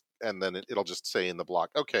list, and then it'll just say in the block,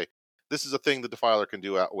 okay, this is a thing the defiler can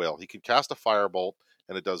do at will. He can cast a firebolt,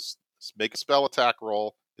 and it does make a spell attack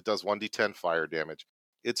roll. It does 1d10 fire damage.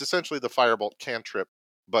 It's essentially the firebolt cantrip,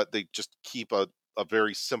 but they just keep a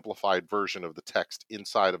very simplified version of the text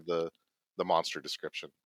inside of the monster description.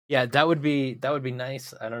 Yeah, that would be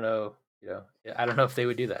nice. I don't know, I don't know if they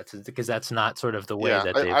would do that, because that's not sort of the way Yeah,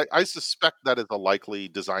 that they've. I suspect that is a likely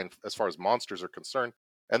design as far as monsters are concerned.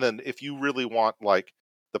 And then if you really want like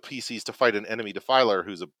the PCs to fight an enemy defiler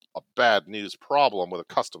who's a bad news problem with a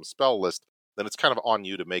custom spell list, then it's kind of on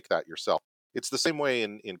you to make that yourself. It's the same way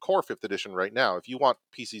in core 5th edition right now. If you want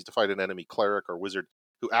PCs to fight an enemy cleric or wizard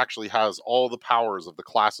who actually has all the powers of the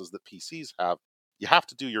classes that PCs have, you have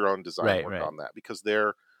to do your own design Right, work right, on that because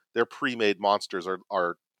their pre-made monsters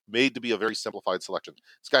are made to be a very simplified selection.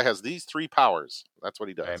 This guy has these three powers. That's what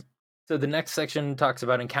he right. does. So the next section talks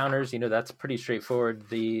about encounters. That's pretty straightforward.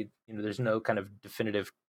 There's no kind of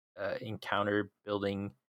definitive encounter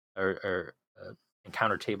building, or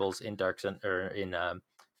encounter tables in Dark Sun or in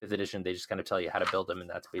fifth edition. They just kind of tell you how to build them, and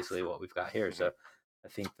that's basically what we've got here. Hmm. So I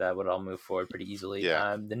think that would all move forward pretty easily.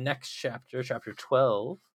 Yeah. The next chapter, chapter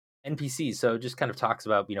 12, NPCs. So it just kind of talks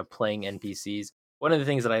about playing NPCs. One of the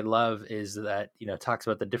things that I love is that it talks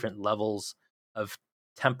about the different levels of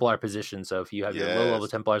Templar position. So if you have your low level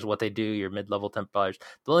Yes. Templars, what they do, your mid level Templars.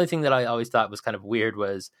 The only thing that I always thought was kind of weird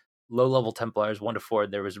was low level Templars 1 to 4.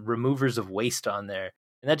 There was removers of waste on there,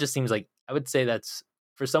 and that just seems like, I would say that's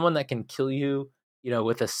for someone that can kill you,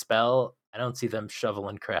 with a spell. I don't see them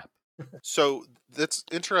shoveling crap. So that's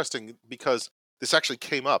interesting because this actually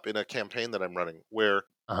came up in a campaign that I'm running where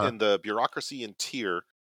Uh huh. in the bureaucracy and tier,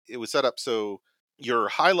 it was set up so your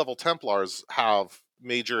high level Templars have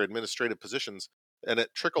major administrative positions and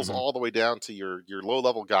it trickles Hmm. all the way down to your low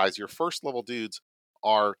level guys. Your first level dudes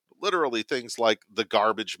are literally things like the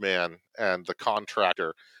garbage man and the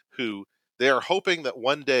contractor who they are hoping that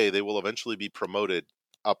one day they will eventually be promoted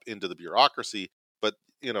up into the bureaucracy, but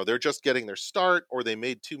they're just getting their start or they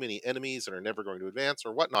made too many enemies and are never going to advance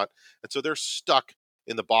or whatnot, and so they're stuck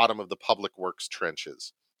in the bottom of the public works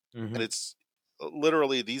trenches. And Hmm. it's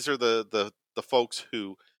literally these are the folks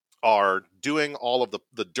who are doing all of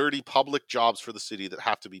the dirty public jobs for the city that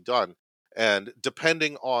have to be done, and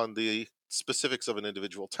depending on the specifics of an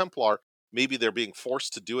individual Templar, maybe they're being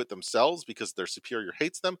forced to do it themselves because their superior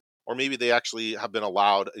hates them, or maybe they actually have been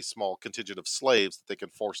allowed a small contingent of slaves that they can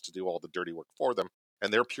force to do all the dirty work for them,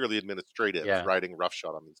 and they're purely administrative, Yeah. riding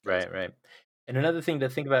roughshod on these guys. Right. Right. And another thing to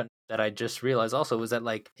think about that I just realized also was that,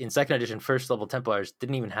 like, in second edition, first level Templars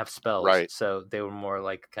didn't even have spells, Right. so they were more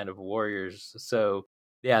like kind of warriors. So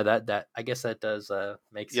yeah, that I guess that does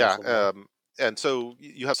make sense Yeah, a little more. and so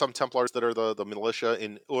you have some Templars that are the militia.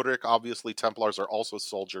 In Ulrich, obviously, Templars are also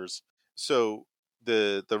soldiers. So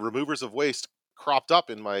the removers of waste cropped up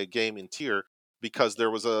in my game in tier because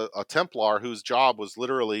there was a Templar whose job was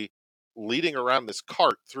literally leading around this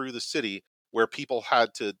cart through the city where people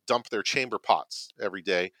had to dump their chamber pots every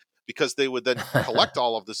day because they would then collect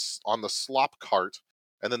all of this on the slop cart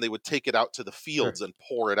and then they would take it out to the Sure. fields and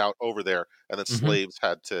pour it out over there, and then Hmm. slaves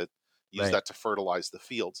had to use Right. that to fertilize the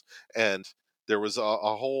fields. And there was a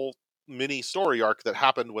whole mini story arc that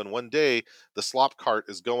happened when one day the slop cart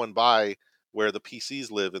is going by where the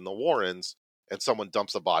PCs live in the Warrens, and someone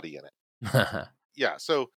dumps a body in it. Yeah,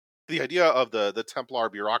 so the idea of the Templar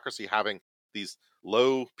bureaucracy having these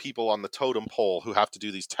low people on the totem pole who have to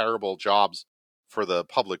do these terrible jobs for the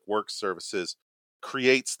public works services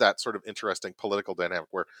creates that sort of interesting political dynamic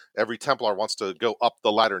where every Templar wants to go up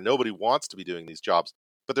the ladder. Nobody wants to be doing these jobs,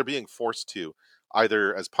 but they're being forced to,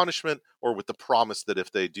 either as punishment or with the promise that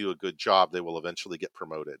if they do a good job, they will eventually get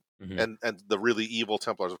promoted. Mhm. And the really evil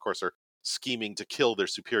Templars, of course, are scheming to kill their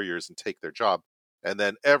superiors and take their job. And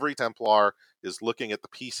then every Templar is looking at the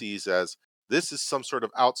PCs as, this is some sort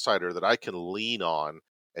of outsider that I can lean on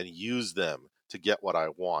and use them to get what I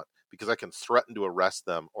want, because I can threaten to arrest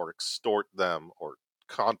them or extort them or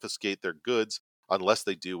confiscate their goods unless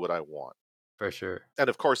they do what I want. For sure. And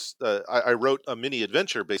of course, I wrote a mini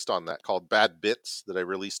adventure based on that called Bad Bits that I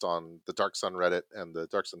released on the Dark Sun Reddit and the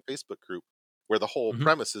Dark Sun Facebook group, where the whole Mhm.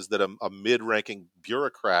 premise is that a mid-ranking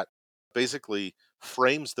bureaucrat basically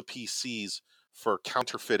frames the PCs for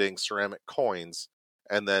counterfeiting ceramic coins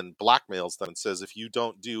and then blackmails them and says, if you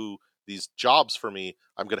don't do these jobs for me,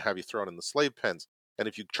 I'm going to have you thrown in the slave pens. And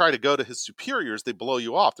if you try to go to his superiors, they blow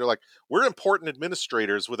you off. They're like, we're important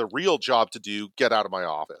administrators with a real job to do. Get out of my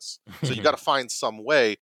office. So you got to find some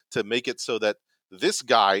way to make it so that this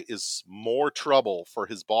guy is more trouble for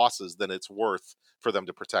his bosses than it's worth for them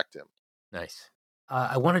to protect him. Nice.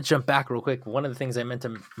 I want to jump back real quick. One of the things I meant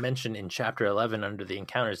to mention in Chapter 11 under the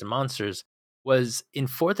Encounters and Monsters was in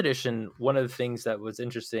 4th edition, one of the things that was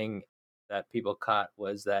interesting that people caught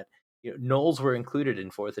was that gnolls were included in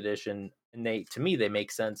 4th edition, and to me, they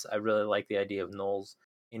make sense. I really like the idea of gnolls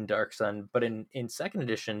in Dark Sun, but in 2nd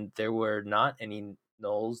edition, there were not any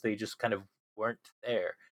gnolls. They just kind of weren't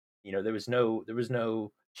there. There was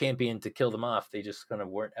no champion to kill them off. They just kind of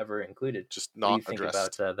weren't ever included. Just What do not you think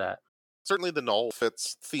addressed. about that? Certainly the gnoll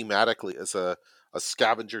fits thematically as a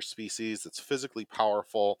scavenger species that's physically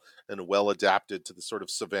powerful and well adapted to the sort of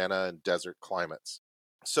savanna and desert climates.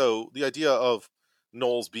 So the idea of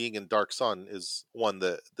gnolls being in Dark Sun is one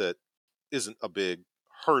that isn't a big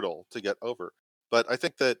hurdle to get over. But I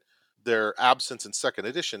think that their absence in 2nd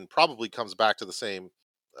edition probably comes back to the same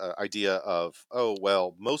idea of, oh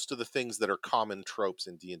well, most of the things that are common tropes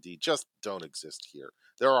in D&D just don't exist here.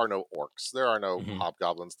 There are no orcs, there are no Mhm.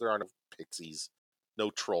 hobgoblins, there are no pixies, no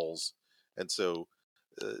trolls. And so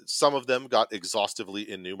some of them got exhaustively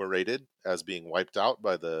enumerated as being wiped out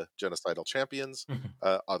by the genocidal champions.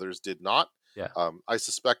 Others did not. Yeah. I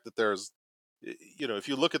suspect that there's, if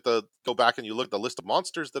you go back and you look at the list of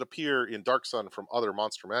monsters that appear in Dark Sun from other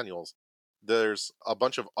monster manuals, there's a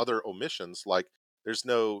bunch of other omissions, like there's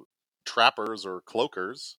no trappers or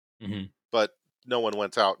cloakers, Mhm. but no one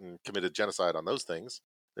went out and committed genocide on those things.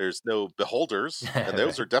 There's no beholders, and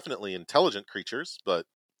those Right. are definitely intelligent creatures, but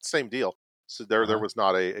same deal. So there Uh-huh. was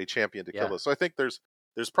not a champion to kill Yeah. those. So I think there's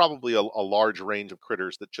probably a large range of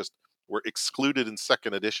critters that just were excluded in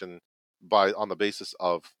 2nd edition on the basis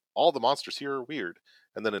of all the monsters here are weird.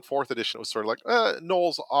 And then in 4th edition, it was sort of like,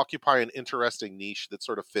 gnolls occupy an interesting niche that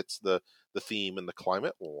sort of fits the theme and the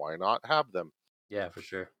climate. Well, why not have them? Yeah, for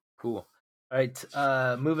sure. Cool. All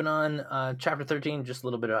right. Moving on. Chapter 13, just a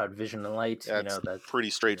little bit about vision and light. Yeah, it's That's pretty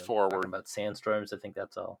talking straightforward. about sandstorms. I think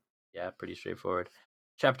that's all. Yeah, pretty straightforward.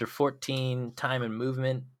 Chapter 14, time and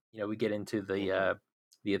movement. We get into the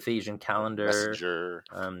Athasian calendar, Messenger.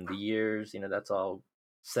 the years. That's all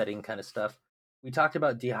setting kind of stuff. We talked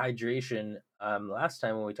about dehydration last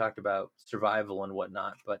time when we talked about survival and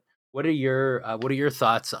whatnot. But what are your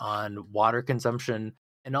thoughts on water consumption?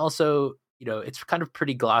 And also, it's kind of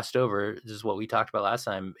pretty glossed over. This is what we talked about last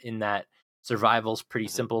time, in that survival's pretty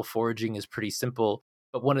Mhm. simple, foraging is pretty simple.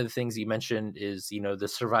 But one of the things you mentioned is, the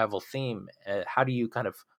survival theme. How do you kind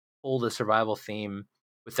of hold a survival theme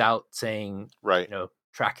without saying, Right.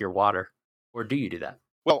 track your water? Or do you do that?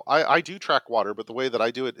 Well, I do track water, but the way that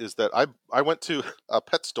I do it is that I went to a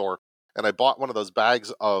pet store and I bought one of those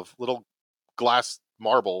bags of little glass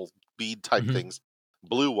marble bead type Mhm. things,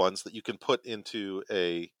 blue ones that you can put into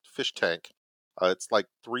a fish tank. It's like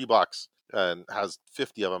 $3 and has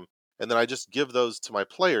 50 of them. And then I just give those to my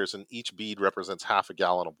players, and each bead represents half a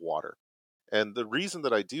gallon of water. And the reason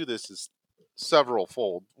that I do this is several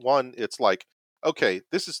fold. One, it's like, okay,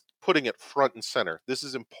 this is putting it front and center. This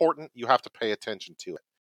is important. You have to pay attention to it.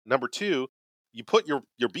 Number two, you put your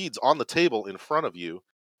beads on the table in front of you.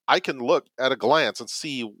 I can look at a glance and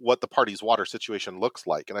see what the party's water situation looks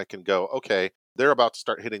like. And I can go, okay, they're about to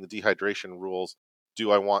start hitting the dehydration rules. Do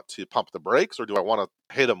I want to pump the brakes, or do I want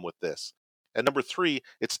to hit them with this? And number three,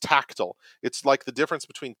 it's tactile. It's like the difference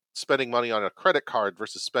between spending money on a credit card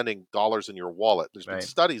versus spending dollars in your wallet. There's been Right.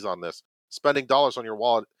 studies on this. Spending dollars on your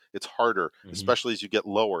wallet, it's harder, Mm-hmm. especially as you get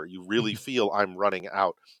lower. You really feel I'm running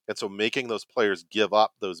out. And so making those players give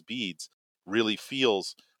up those beads really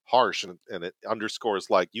feels harsh, and it underscores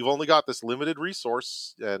like you've only got this limited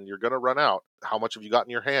resource and you're going to run out. How much have you got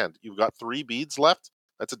in your hand? You've got 3 beads left.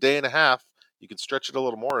 That's a day and a half. You can stretch it a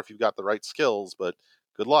little more if you've got the right skills, but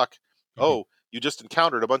good luck. Oh, you just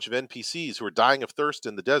encountered a bunch of NPCs who are dying of thirst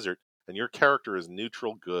in the desert, and your character is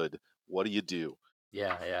neutral good. What do?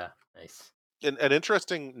 Yeah, nice. An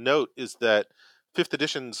interesting note is that 5th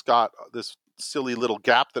edition's got this silly little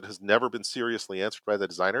gap that has never been seriously answered by the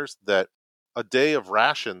designers, that a day of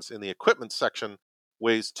rations in the equipment section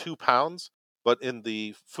weighs 2 pounds, but in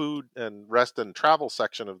the food and rest and travel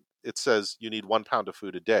section of it says you need 1 pound of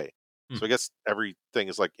food a day. So I guess everything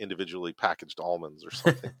is like individually packaged almonds or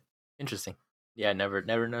something. Interesting. Yeah, never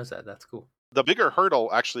knows that. That's cool. The bigger hurdle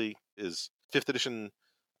actually is 5th edition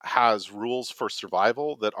has rules for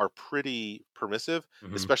survival that are pretty permissive,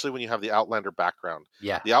 especially when you have the Outlander background.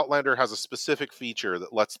 Yeah. The Outlander has a specific feature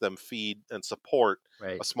that lets them feed and support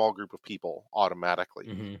Right. a small group of people automatically.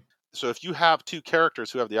 Mm-hmm. So if you have 2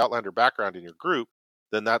 characters who have the Outlander background in your group,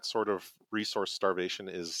 then that sort of resource starvation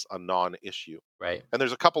is a non-issue. Right. And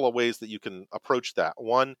there's a couple of ways that you can approach that.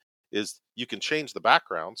 One is you can change the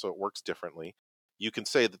background so it works differently. You can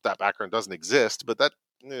say that background doesn't exist, but that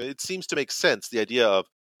it seems to make sense. The idea of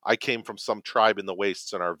I came from some tribe in the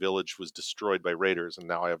wastes and our village was destroyed by raiders, and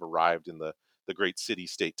now I have arrived in the great city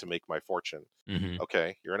state to make my fortune. Mm-hmm.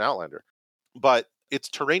 Okay, you're an Outlander. But it's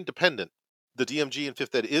terrain dependent. The DMG in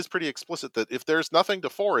 5th Ed is pretty explicit that if there's nothing to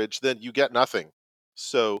forage, then you get nothing.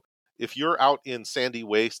 So if you're out in sandy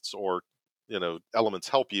wastes or elements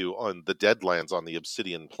help you on the Deadlands on the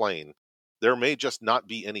Obsidian Plain, there may just not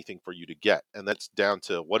be anything for you to get. And that's down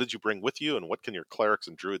to what did you bring with you and what can your clerics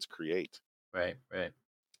and druids create. Right.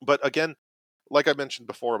 But again, like I mentioned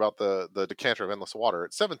before about the decanter of endless water,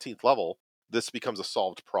 at 17th level, this becomes a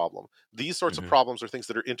solved problem. These sorts of problems are things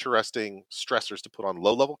that are interesting stressors to put on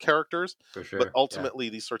low-level characters. For sure. But ultimately,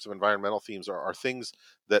 these sorts of environmental themes are things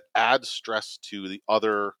that add stress to the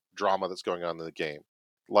other drama that's going on in the game.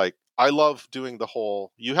 Like, I love doing the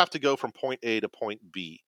whole, you have to go from point A to point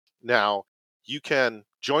B. Now, you can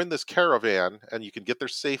join this caravan and you can get there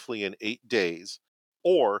safely in 8 days,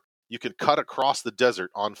 or you can cut across the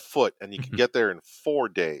desert on foot and you can get there in 4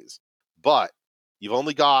 days. But you've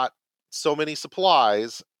only got so many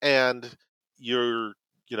supplies, and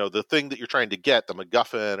the thing that you're trying to get, the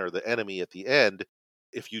MacGuffin or the enemy at the end,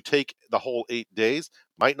 if you take the whole 8 days,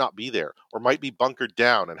 might not be there or might be bunkered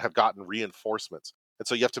down and have gotten reinforcements. And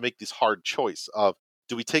so you have to make this hard choice of,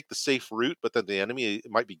 do we take the safe route, but then the enemy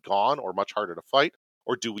might be gone or much harder to fight?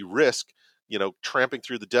 Or do we risk, tramping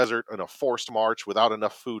through the desert on a forced march without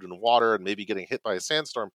enough food and water and maybe getting hit by a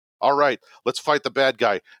sandstorm? All right, let's fight the bad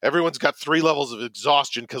guy. Everyone's got 3 levels of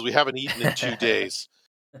exhaustion because we haven't eaten in 2 days.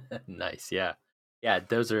 Nice, yeah. Yeah,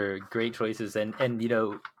 those are great choices. And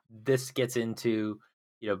this gets into,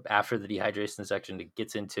 after the dehydration section, it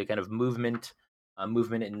gets into kind of movement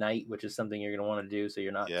at night, which is something you're going to want to do so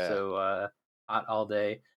you're not so hot all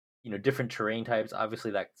day. Different terrain types.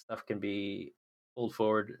 Obviously, that stuff can be pulled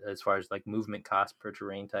forward as far as like movement cost per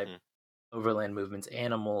terrain type, overland movements,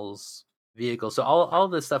 animals, vehicles. So all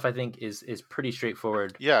this stuff I think is pretty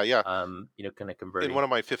straightforward. Yeah. Kind of converting. In one of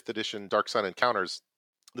my 5th edition Dark Sun encounters,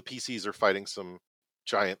 the PCs are fighting some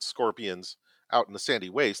giant scorpions out in the sandy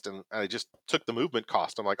waste, and I just took the movement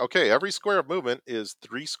cost. I'm like, okay, every square of movement is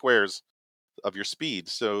 3 squares of your speed.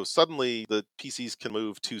 So suddenly the PCs can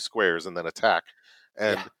move 2 squares and then attack.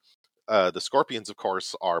 And the scorpions, of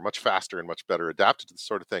course, are much faster and much better adapted to this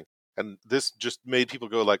sort of thing. And this just made people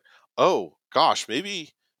go like, oh gosh,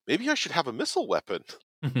 maybe I should have a missile weapon.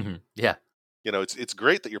 Yeah. It's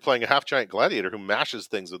great that you're playing a half giant gladiator who mashes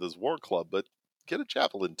things with his war club, but get a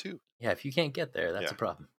javelin too. Yeah, if you can't get there, that's a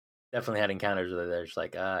problem. Definitely had encounters where they're just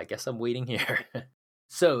like, I guess I'm waiting here.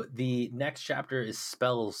 So the next chapter is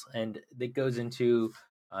spells, and it goes into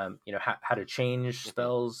how to change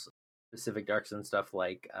spells, specific Dark Sun stuff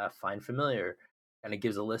like Find Familiar, kind of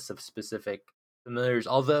gives a list of specific familiars.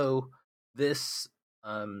 Although this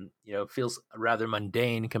feels rather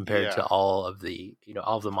mundane compared to all of the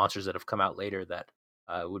monsters that have come out later that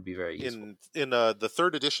would be very useful. In the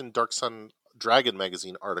 3rd edition Dark Sun Dragon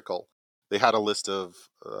magazine article, they had a list of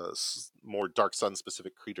more Dark Sun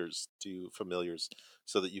specific creatures to familiars,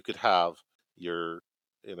 so that you could have your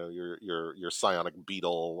psionic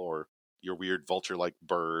beetle or your weird vulture-like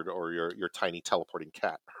bird or your tiny teleporting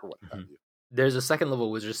cat or what have you. There's a 2nd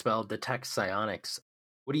level wizard spell, Detect Psionics,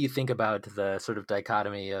 what do you think about the sort of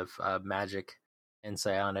dichotomy of magic and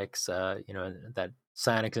psionics? That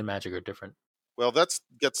psionics and magic are different. Well, that's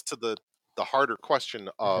gets to the harder question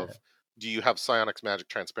of, do you have psionics magic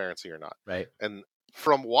transparency or not? Right. And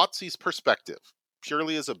from WotC's perspective,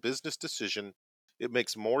 purely as a business decision, it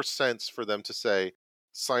makes more sense for them to say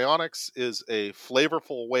psionics is a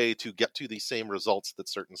flavorful way to get to the same results that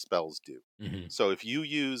certain spells do. Hmm. So if you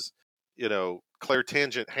use,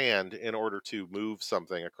 clairtangent hand in order to move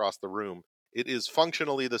something across the room, it is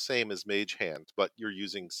functionally the same as mage hand, but you're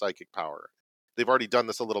using psychic power. They've already done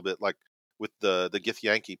this a little bit, like with the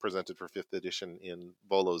Githyanki presented for 5th edition in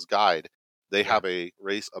Volo's Guide. They Yeah. have a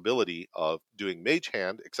race ability of doing mage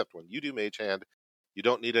hand, except when you do mage hand, you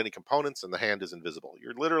don't need any components and the hand is invisible.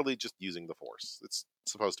 You're literally just using the force. It's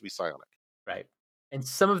supposed to be psionic. Right. And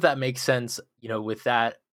some of that makes sense, with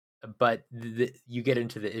that, but you get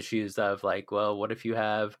into the issues of like, well, what if you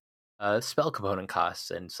have spell component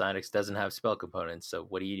costs and Psionics doesn't have spell components? So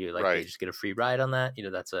what do you do? Like they Right. just get a free ride on that?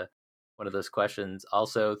 That's one of those questions.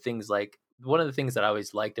 Also, things like one of the things that I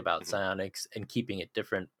always liked about Mhm. Psionics and keeping it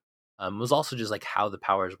different was also just like how the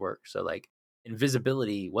powers work. So like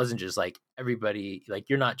invisibility wasn't just like everybody, like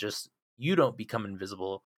you don't become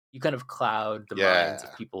invisible, you kind of cloud the minds of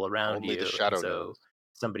Yeah. people around Only the you, and shadow so knows.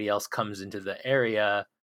 somebody else comes into the area,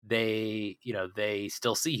 they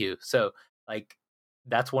still see you. So like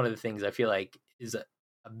that's one of the things I feel like is a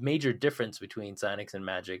major difference between psionics and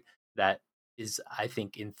magic that is, I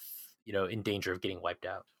think, in danger of getting wiped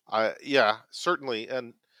out. Yeah, certainly.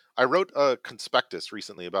 And I wrote a conspectus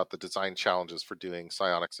recently about the design challenges for doing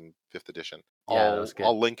psionics in 5th edition. Yeah, that was good.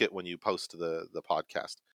 I'll link it when you post the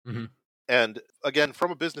podcast. Hmm. And again, from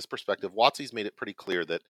a business perspective, WotC's made it pretty clear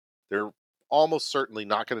that they're almost certainly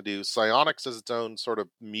not going to do psionics as its own sort of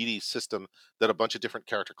meaty system that a bunch of different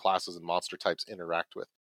character classes and monster types interact with.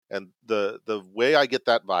 And the way I get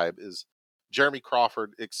that vibe is Jeremy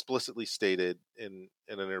Crawford explicitly stated in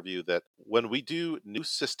an interview that when we do new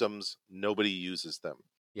systems, nobody uses them.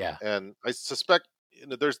 Yeah. And I suspect,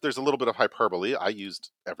 there's a little bit of hyperbole. I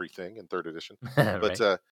used everything in 3rd edition, but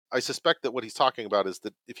Right. I suspect that what he's talking about is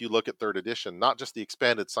that if you look at 3rd edition, not just the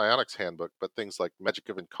expanded Psionics handbook, but things like Magic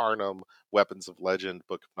of Incarnum, Weapons of Legend,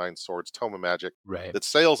 Book of Nine Swords, Tome of Magic, Right. that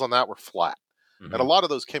sales on that were flat. And a Hmm. lot of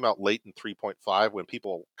those came out late in 3.5 when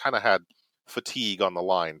people kind of had fatigue on the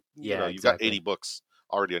line. Yeah, You've got 80 exactly. books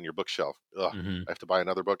already on your bookshelf. Ugh, Hmm. I have to buy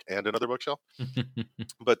another book and another bookshelf.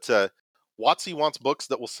 But WotC wants books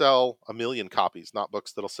that will sell 1,000,000 copies, not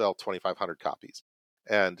books that'll sell 2,500 copies.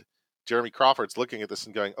 And Jeremy Crawford's looking at this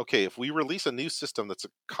and going, okay, if we release a new system that's a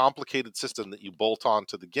complicated system that you bolt on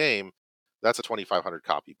to the game, that's a 2,500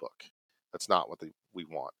 copy book. That's not what we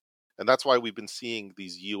want. And that's why we've been seeing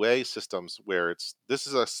these UA systems where this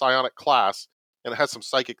is a psionic class and it has some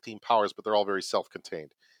psychic team powers, but they're all very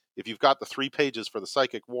self-contained. If you've got the 3 pages for the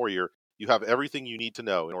psychic warrior, you have everything you need to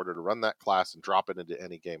know in order to run that class and drop it into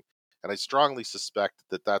any game. And I strongly suspect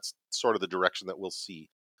that that's sort of the direction that we'll see.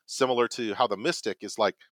 Similar to how the Mystic is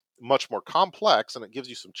like much more complex and it gives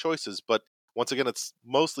you some choices, but once again, it's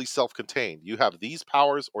mostly self contained. You have these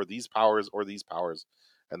powers or these powers or these powers,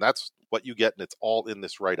 and that's what you get, and it's all in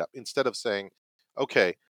this write up. Instead of saying,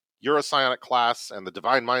 okay, you're a psionic class, and the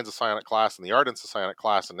Divine Mind's a psionic class, and the Ardent's a psionic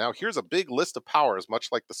class, and now here's a big list of powers, much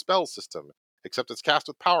like the spell system, except it's cast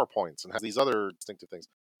with power points and has these other distinctive things.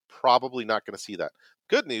 Probably not going to see that.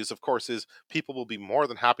 Good news, of course, is people will be more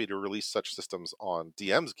than happy to release such systems on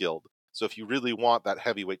DM's Guild. So if you really want that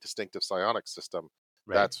heavyweight distinctive psionic system,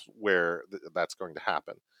 Right. that's where that's going to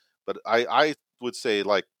happen. But I would say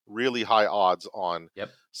like really high odds on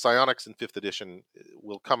Yep. psionics in 5th edition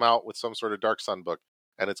will come out with some sort of Dark Sun book,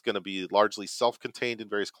 and it's going to be largely self-contained in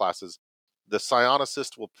various classes. The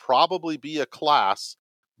psionicist will probably be a class,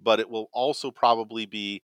 but it will also probably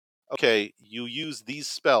be, okay, you use these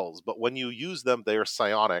spells, but when you use them, they are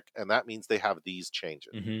psionic, and that means they have these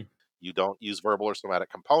changes. Hmm. You don't use verbal or somatic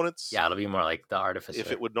components. Yeah, it'll be more like the If it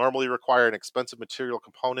artificer. would normally require an expensive material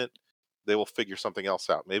component, they will figure something else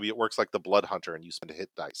out. Maybe it works like the Blood Hunter and you spend a hit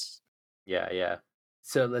dice. Yeah, yeah.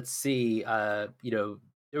 So let's see.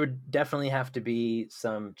 There would definitely have to be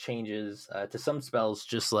some changes to some spells,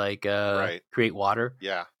 just like Right. create water.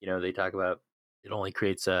 Yeah. They talk about it only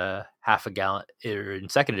creates a half a gallon, or in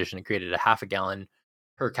second edition, it created a half a gallon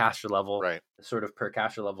per caster level. Right. The sort of per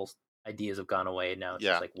caster levels ideas have gone away. Now it's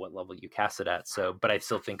just Yeah. like what level you cast it at. So, but I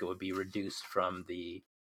still think it would be reduced from the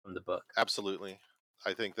book. Absolutely.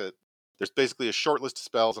 I think that there's basically a short list of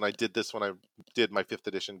spells, and I did this when I did my 5th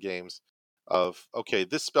edition games of, okay,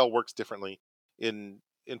 this spell works differently. In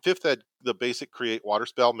 5th ed, the basic create water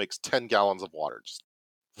spell makes 10 gallons of water. Just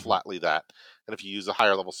flatly that. And if you use a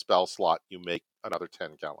higher level spell slot, you make another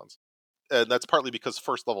 10 gallons. And that's partly because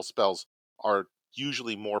first level spells are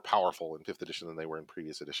usually more powerful in 5th edition than they were in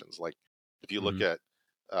previous editions. Like if you look Mhm. at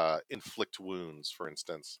inflict wounds, for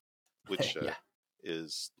instance, which Yeah,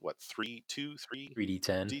 is what, 3d10,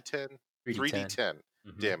 3d10 3d10. 3d10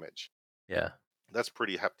 Hmm. damage. Yeah. That's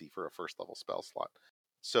pretty hefty for a first level spell slot.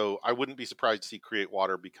 So I wouldn't be surprised to see create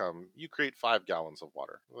water become you create 5 gallons of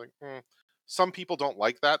water. Like, some people don't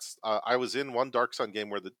like that. I was in one Dark Sun game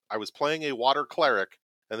where I was playing a water cleric,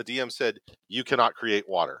 and the DM said you cannot create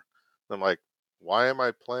water. And I'm like, why am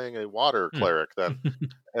I playing a water Hmm. cleric then?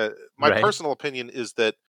 My Right. personal opinion is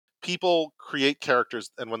that people create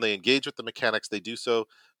characters, and when they engage with the mechanics, they do so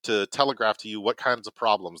to telegraph to you what kinds of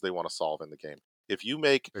problems they want to solve in the game. If you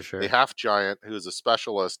make For a sure. half giant who is a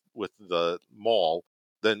specialist with the maul,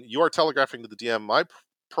 then you are telegraphing to the DM, my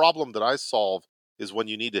problem that I solve is when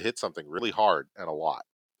you need to hit something really hard and a lot.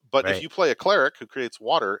 But if Right. you play a cleric who creates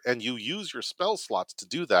water and you use your spell slots to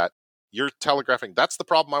do that, you're telegraphing that's the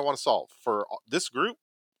problem I want to solve. For this group,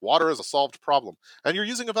 water is a solved problem. And you're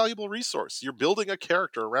using a valuable resource. You're building a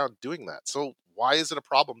character around doing that. So why is it a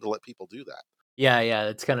problem to let people do that? Yeah,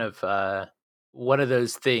 it's kind of one of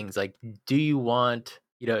those things. Like, do you want,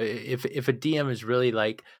 if a DM is really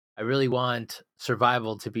like, I really want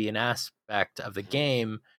survival to be an aspect of the Mhm.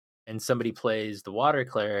 game, and somebody plays the water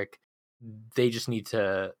cleric, they just need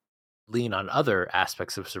to lean on other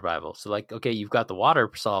aspects of survival. So, like, okay, you've got the water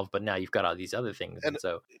solved, but now you've got all these other things, And and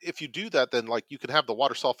so if you do that, then like you can have the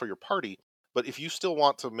water solve for your party. But if you still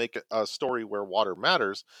want to make a story where water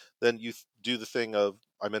matters, then you do the thing of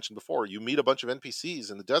I mentioned before. You meet a bunch of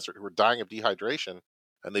NPCs in the desert who are dying of dehydration,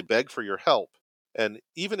 and they beg for your help. And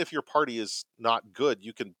even if your party is not good,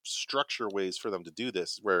 you can structure ways for them to do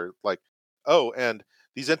this. Where like, oh, and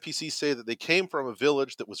these NPCs say that they came from a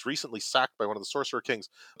village that was recently sacked by one of the sorcerer kings.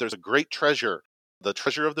 There's a great treasure, the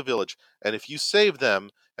treasure of the village, and if you save them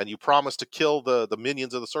and you promise to kill the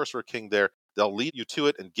minions of the sorcerer king there, they'll lead you to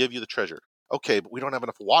it and give you the treasure. Okay, but we don't have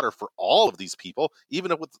enough water for all of these people.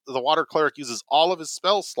 Even if the water cleric uses all of his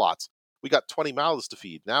spell slots, we got 20 mouths to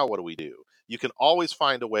feed. Now what do we do? You can always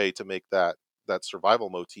find a way to make that survival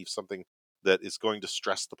motif something that is going to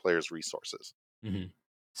stress the player's resources. mhm.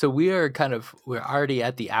 So we're already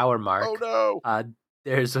at the hour Oh mark. no. Uh,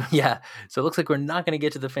 there's yeah. So it looks like we're not going to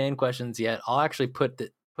get to the fan questions yet. I'll actually put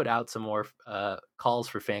out some more calls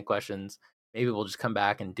for fan questions. Maybe we'll just come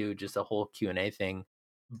back and do just a whole Q&A thing.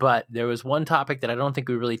 But there was one topic that I don't think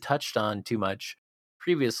we really touched on too much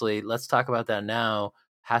previously. Let's talk about that now.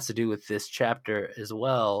 Has to do with this chapter as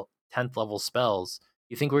well. 10th level spells.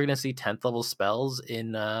 You think we're going to see 10th level spells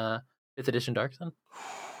in 5th edition Dark Sun?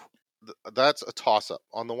 That's a toss up.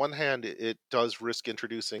 On the one hand, it does risk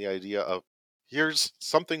introducing the idea of here's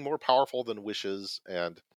something more powerful than wishes,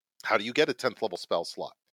 and how do you get a 10th level spell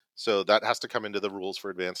slot? So that has to come into the rules for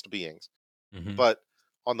advanced beings. Hmm. But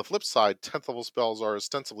on the flip side, 10th level spells are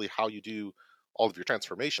ostensibly how you do all of your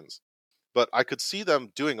transformations. But I could see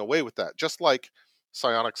them doing away with that, just like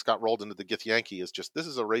psionics got rolled into the Githyanki is just this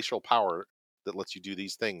is a racial power that lets you do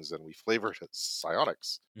these things, and we flavor it as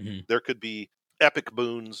psionics. Hmm. There could be epic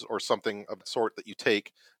boons or something of the sort that you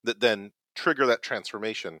take that then trigger that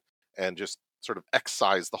transformation and just sort of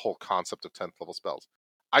excise the whole concept of 10th level spells.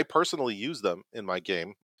 I personally use them in my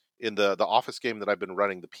game. In the office game that I've been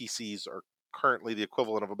running, the PCs are currently the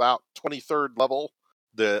equivalent of about 23rd level.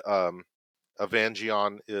 The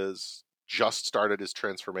Evangeon is just started his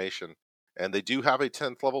transformation, and they do have a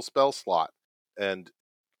 10th level spell slot. And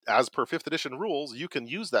as per 5th edition rules, you can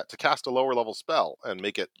use that to cast a lower level spell and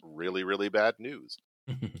make it really, really bad news.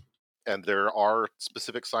 And there are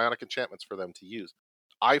specific psionic enchantments for them to use.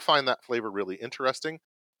 I find that flavor really interesting.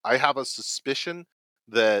 I have a suspicion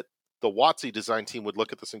that the WotC design team would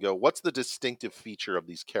look at this and go, what's the distinctive feature of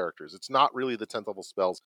these characters? It's not really the 10th level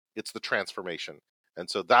spells, it's the transformation. And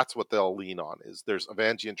so that's what they'll lean on is there's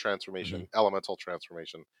Evangean transformation, Hmm. elemental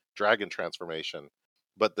transformation, dragon transformation,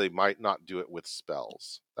 but they might not do it with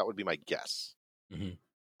spells. That would be my guess. Hmm.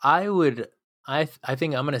 I would. I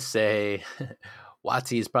think I'm gonna say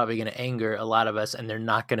WotC is probably gonna anger a lot of us, and they're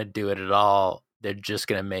not gonna do it at all. They're just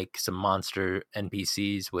gonna make some monster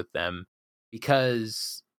NPCs with them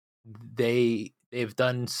because they've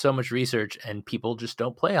done so much research, and people just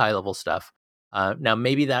don't play high level stuff. Now,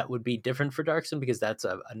 maybe that would be different for Darkson because that's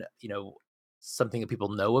something that people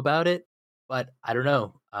know about it. But I don't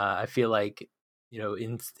know. I feel like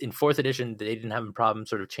in 4th edition they didn't have a problem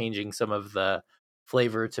sort of changing some of the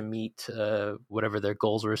flavor to meet whatever their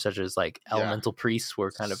goals were, such as like Yeah, elemental priests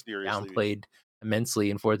were kind of seriously. downplayed immensely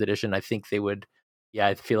in 4th edition. I think they would, yeah,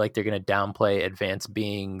 I feel like they're going to downplay advanced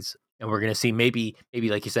beings and we're going to see maybe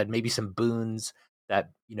like you said, maybe some boons that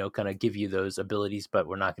kind of give you those abilities, but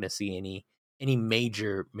we're not going to see any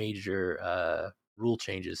major rule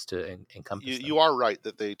changes to You encompass them. you are right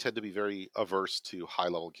that they tend to be very averse to high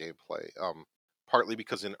level gameplay. Partly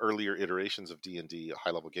because in earlier iterations of D&D,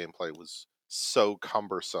 high level gameplay was so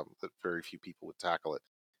cumbersome that very few people would tackle it.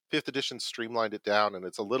 Fifth edition streamlined it down, and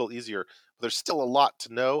it's a little easier. But there's still a lot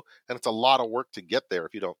to know, and it's a lot of work to get there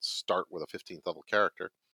if you don't start with a 15th level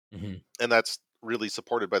character. Hmm. And that's really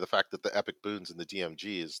supported by the fact that the epic boons in the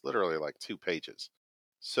DMG is literally like 2 pages.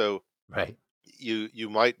 So Right. you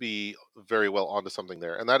might be very well onto something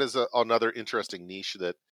there, and that is another interesting niche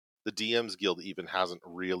that the DMs Guild even hasn't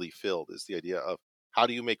really filled, is the idea of how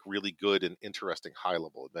do you make really good and interesting high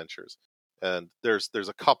level adventures. And there's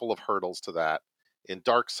a couple of hurdles to that. In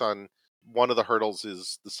Dark Sun, one of the hurdles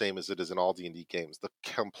is the same as it is in all D&D games. The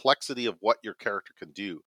complexity of what your character can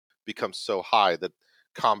do becomes so high that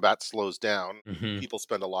combat slows down. Hmm. People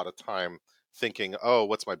spend a lot of time thinking, oh,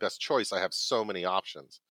 what's my best choice? I have so many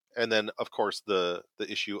options. And then, of course, the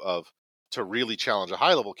issue of, to really challenge a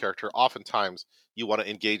high level character, oftentimes you want to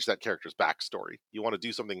engage that character's backstory. You want to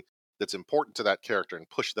do something that's important to that character and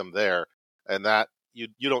push them there. And that you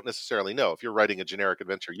don't necessarily know. If you're writing a generic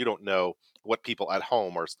adventure, you don't know what people at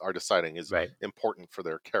home are deciding is Right. important for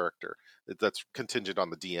their character. That's contingent on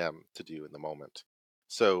the DM to do in the moment.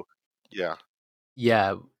 So, yeah.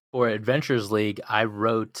 Yeah, for Adventures League, I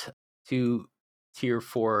wrote 2 tier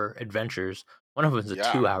 4 adventures. One of them was a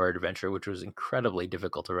Yeah. 2-hour adventure, which was incredibly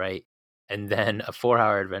difficult to write, and then a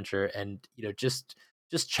 4-hour adventure. And just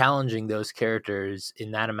challenging those characters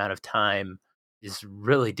in that amount of time is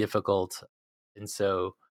really difficult. And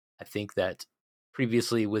so I think that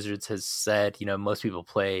previously Wizards has said, most people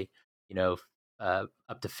play,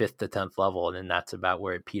 up to 5th to 10th level, and then that's about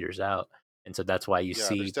where it peters out. And so that's why you Yeah, there's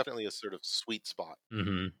see. definitely a sort of sweet spot.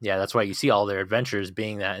 Yeah, that's why you see all their adventures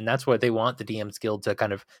being that, and that's what they want the DM's Guild to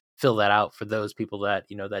kind of fill that out for those people that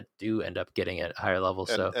that do end up getting at higher levels.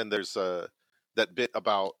 and So and there's that bit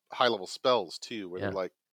about high level spells too, where they're yeah.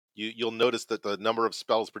 like, you'll notice that the number of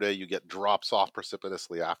spells per day you get drops off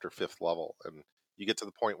precipitously after 5th level, and you get to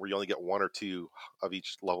the point where you only get 1 or 2 of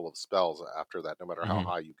each level of spells after that, no matter how Hmm.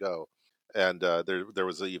 high you go. And there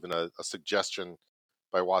was even a suggestion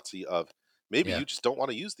by WotC of, maybe Yeah. you just don't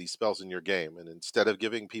want to use these spells in your game, and instead of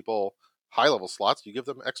giving people high level slots, you give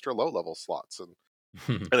them extra low level slots. And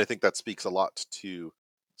I think that speaks a lot to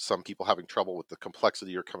some people having trouble with the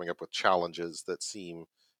complexity or coming up with challenges that seem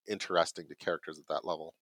interesting to characters at that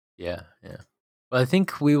level. Yeah, yeah. Well, I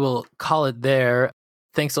think we will call it there.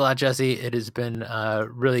 Thanks a lot, Jesse. It has been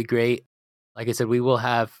really great. Like I said, we will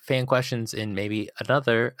have fan questions in maybe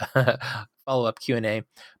another follow-up Q&A,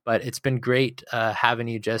 but it's been great having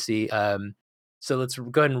you, Jesse. So let's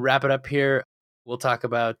go ahead and wrap it up here. We'll talk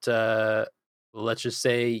about, let's just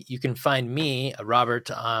say you can find me,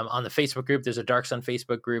 Robert, on the Facebook group. There's a Dark Sun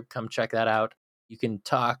Facebook group. Come check that out. You can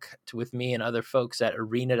talk with me and other folks at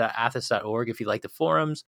arena.athos.org if you like the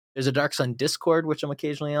forums. There's a Dark Sun Discord, which I'm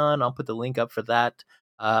occasionally on. I'll put the link up for that.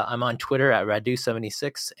 I'm on Twitter at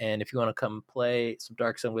Radu76. And if you want to come play some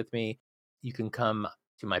Dark Sun with me, you can come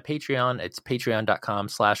to my Patreon. It's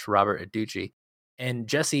patreon.com/Robert Adducci. And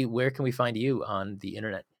Jesse, where can we find you on the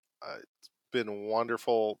internet? It's been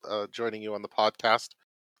wonderful joining you on the podcast.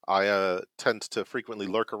 I tend to frequently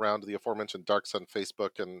lurk around the aforementioned Dark Sun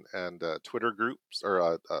Facebook and Twitter groups,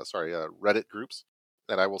 or Reddit groups,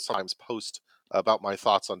 and I will sometimes post about my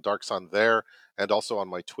thoughts on Dark Sun there, and also on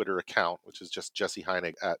my Twitter account, which is just Jesse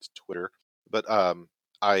Heinig at Twitter. But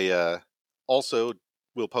I also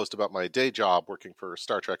will post about my day job working for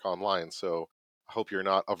Star Trek Online. So I hope you're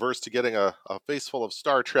not averse to getting a face full of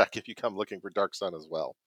Star Trek if you come looking for Dark Sun as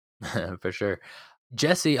well. For sure.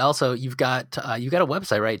 Jesse, also you got a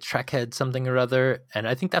website, right? Trekhead something or other, and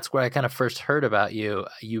I think that's where I kind of first heard about you.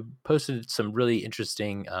 You posted some really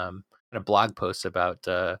interesting kind of blog posts about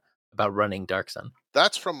running Dark Sun.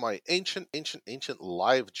 That's from my ancient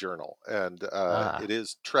live journal, and Ah, it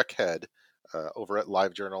is Trekhead over at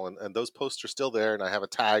Live Journal, and those posts are still there. And I have a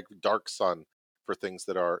tag Dark Sun for things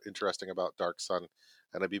that are interesting about Dark Sun,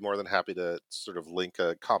 and I'd be more than happy to sort of link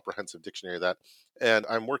a comprehensive dictionary of that. And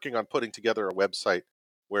I'm working on putting together a website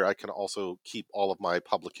where I can also keep all of my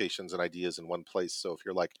publications and ideas in one place. So if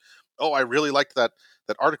you're like, oh, I really liked that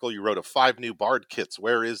article you wrote of 5 new Bard kits,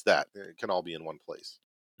 where is that? It can all be in one place.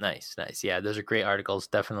 nice, nice. Yeah, those are great articles.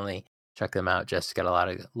 Definitely check them out. Jess got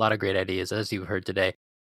a lot of great ideas, as you've heard today.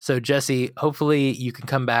 So Jesse, hopefully you can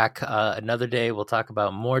come back another day. We'll talk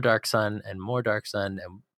about more Dark Sun and more Dark Sun,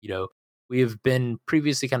 and we have been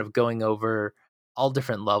previously kind of going over all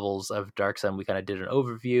different levels of Dark Sun. We kind of did an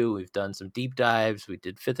overview. We've done some deep dives. We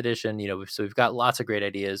did 5th edition. So we've got lots of great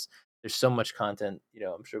ideas. There's so much content.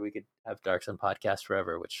 I'm sure we could have Dark Sun podcast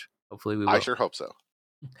forever, which hopefully we will. I sure hope so.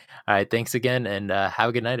 All right, thanks again, and have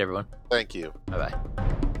a good night, everyone. Thank you. Bye-bye.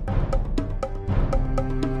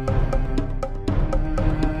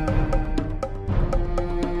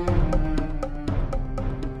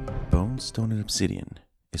 Bone, Stone, and Obsidian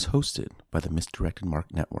is hosted by the Misdirected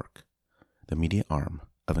Mark Network, the media arm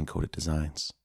of Encoded Designs.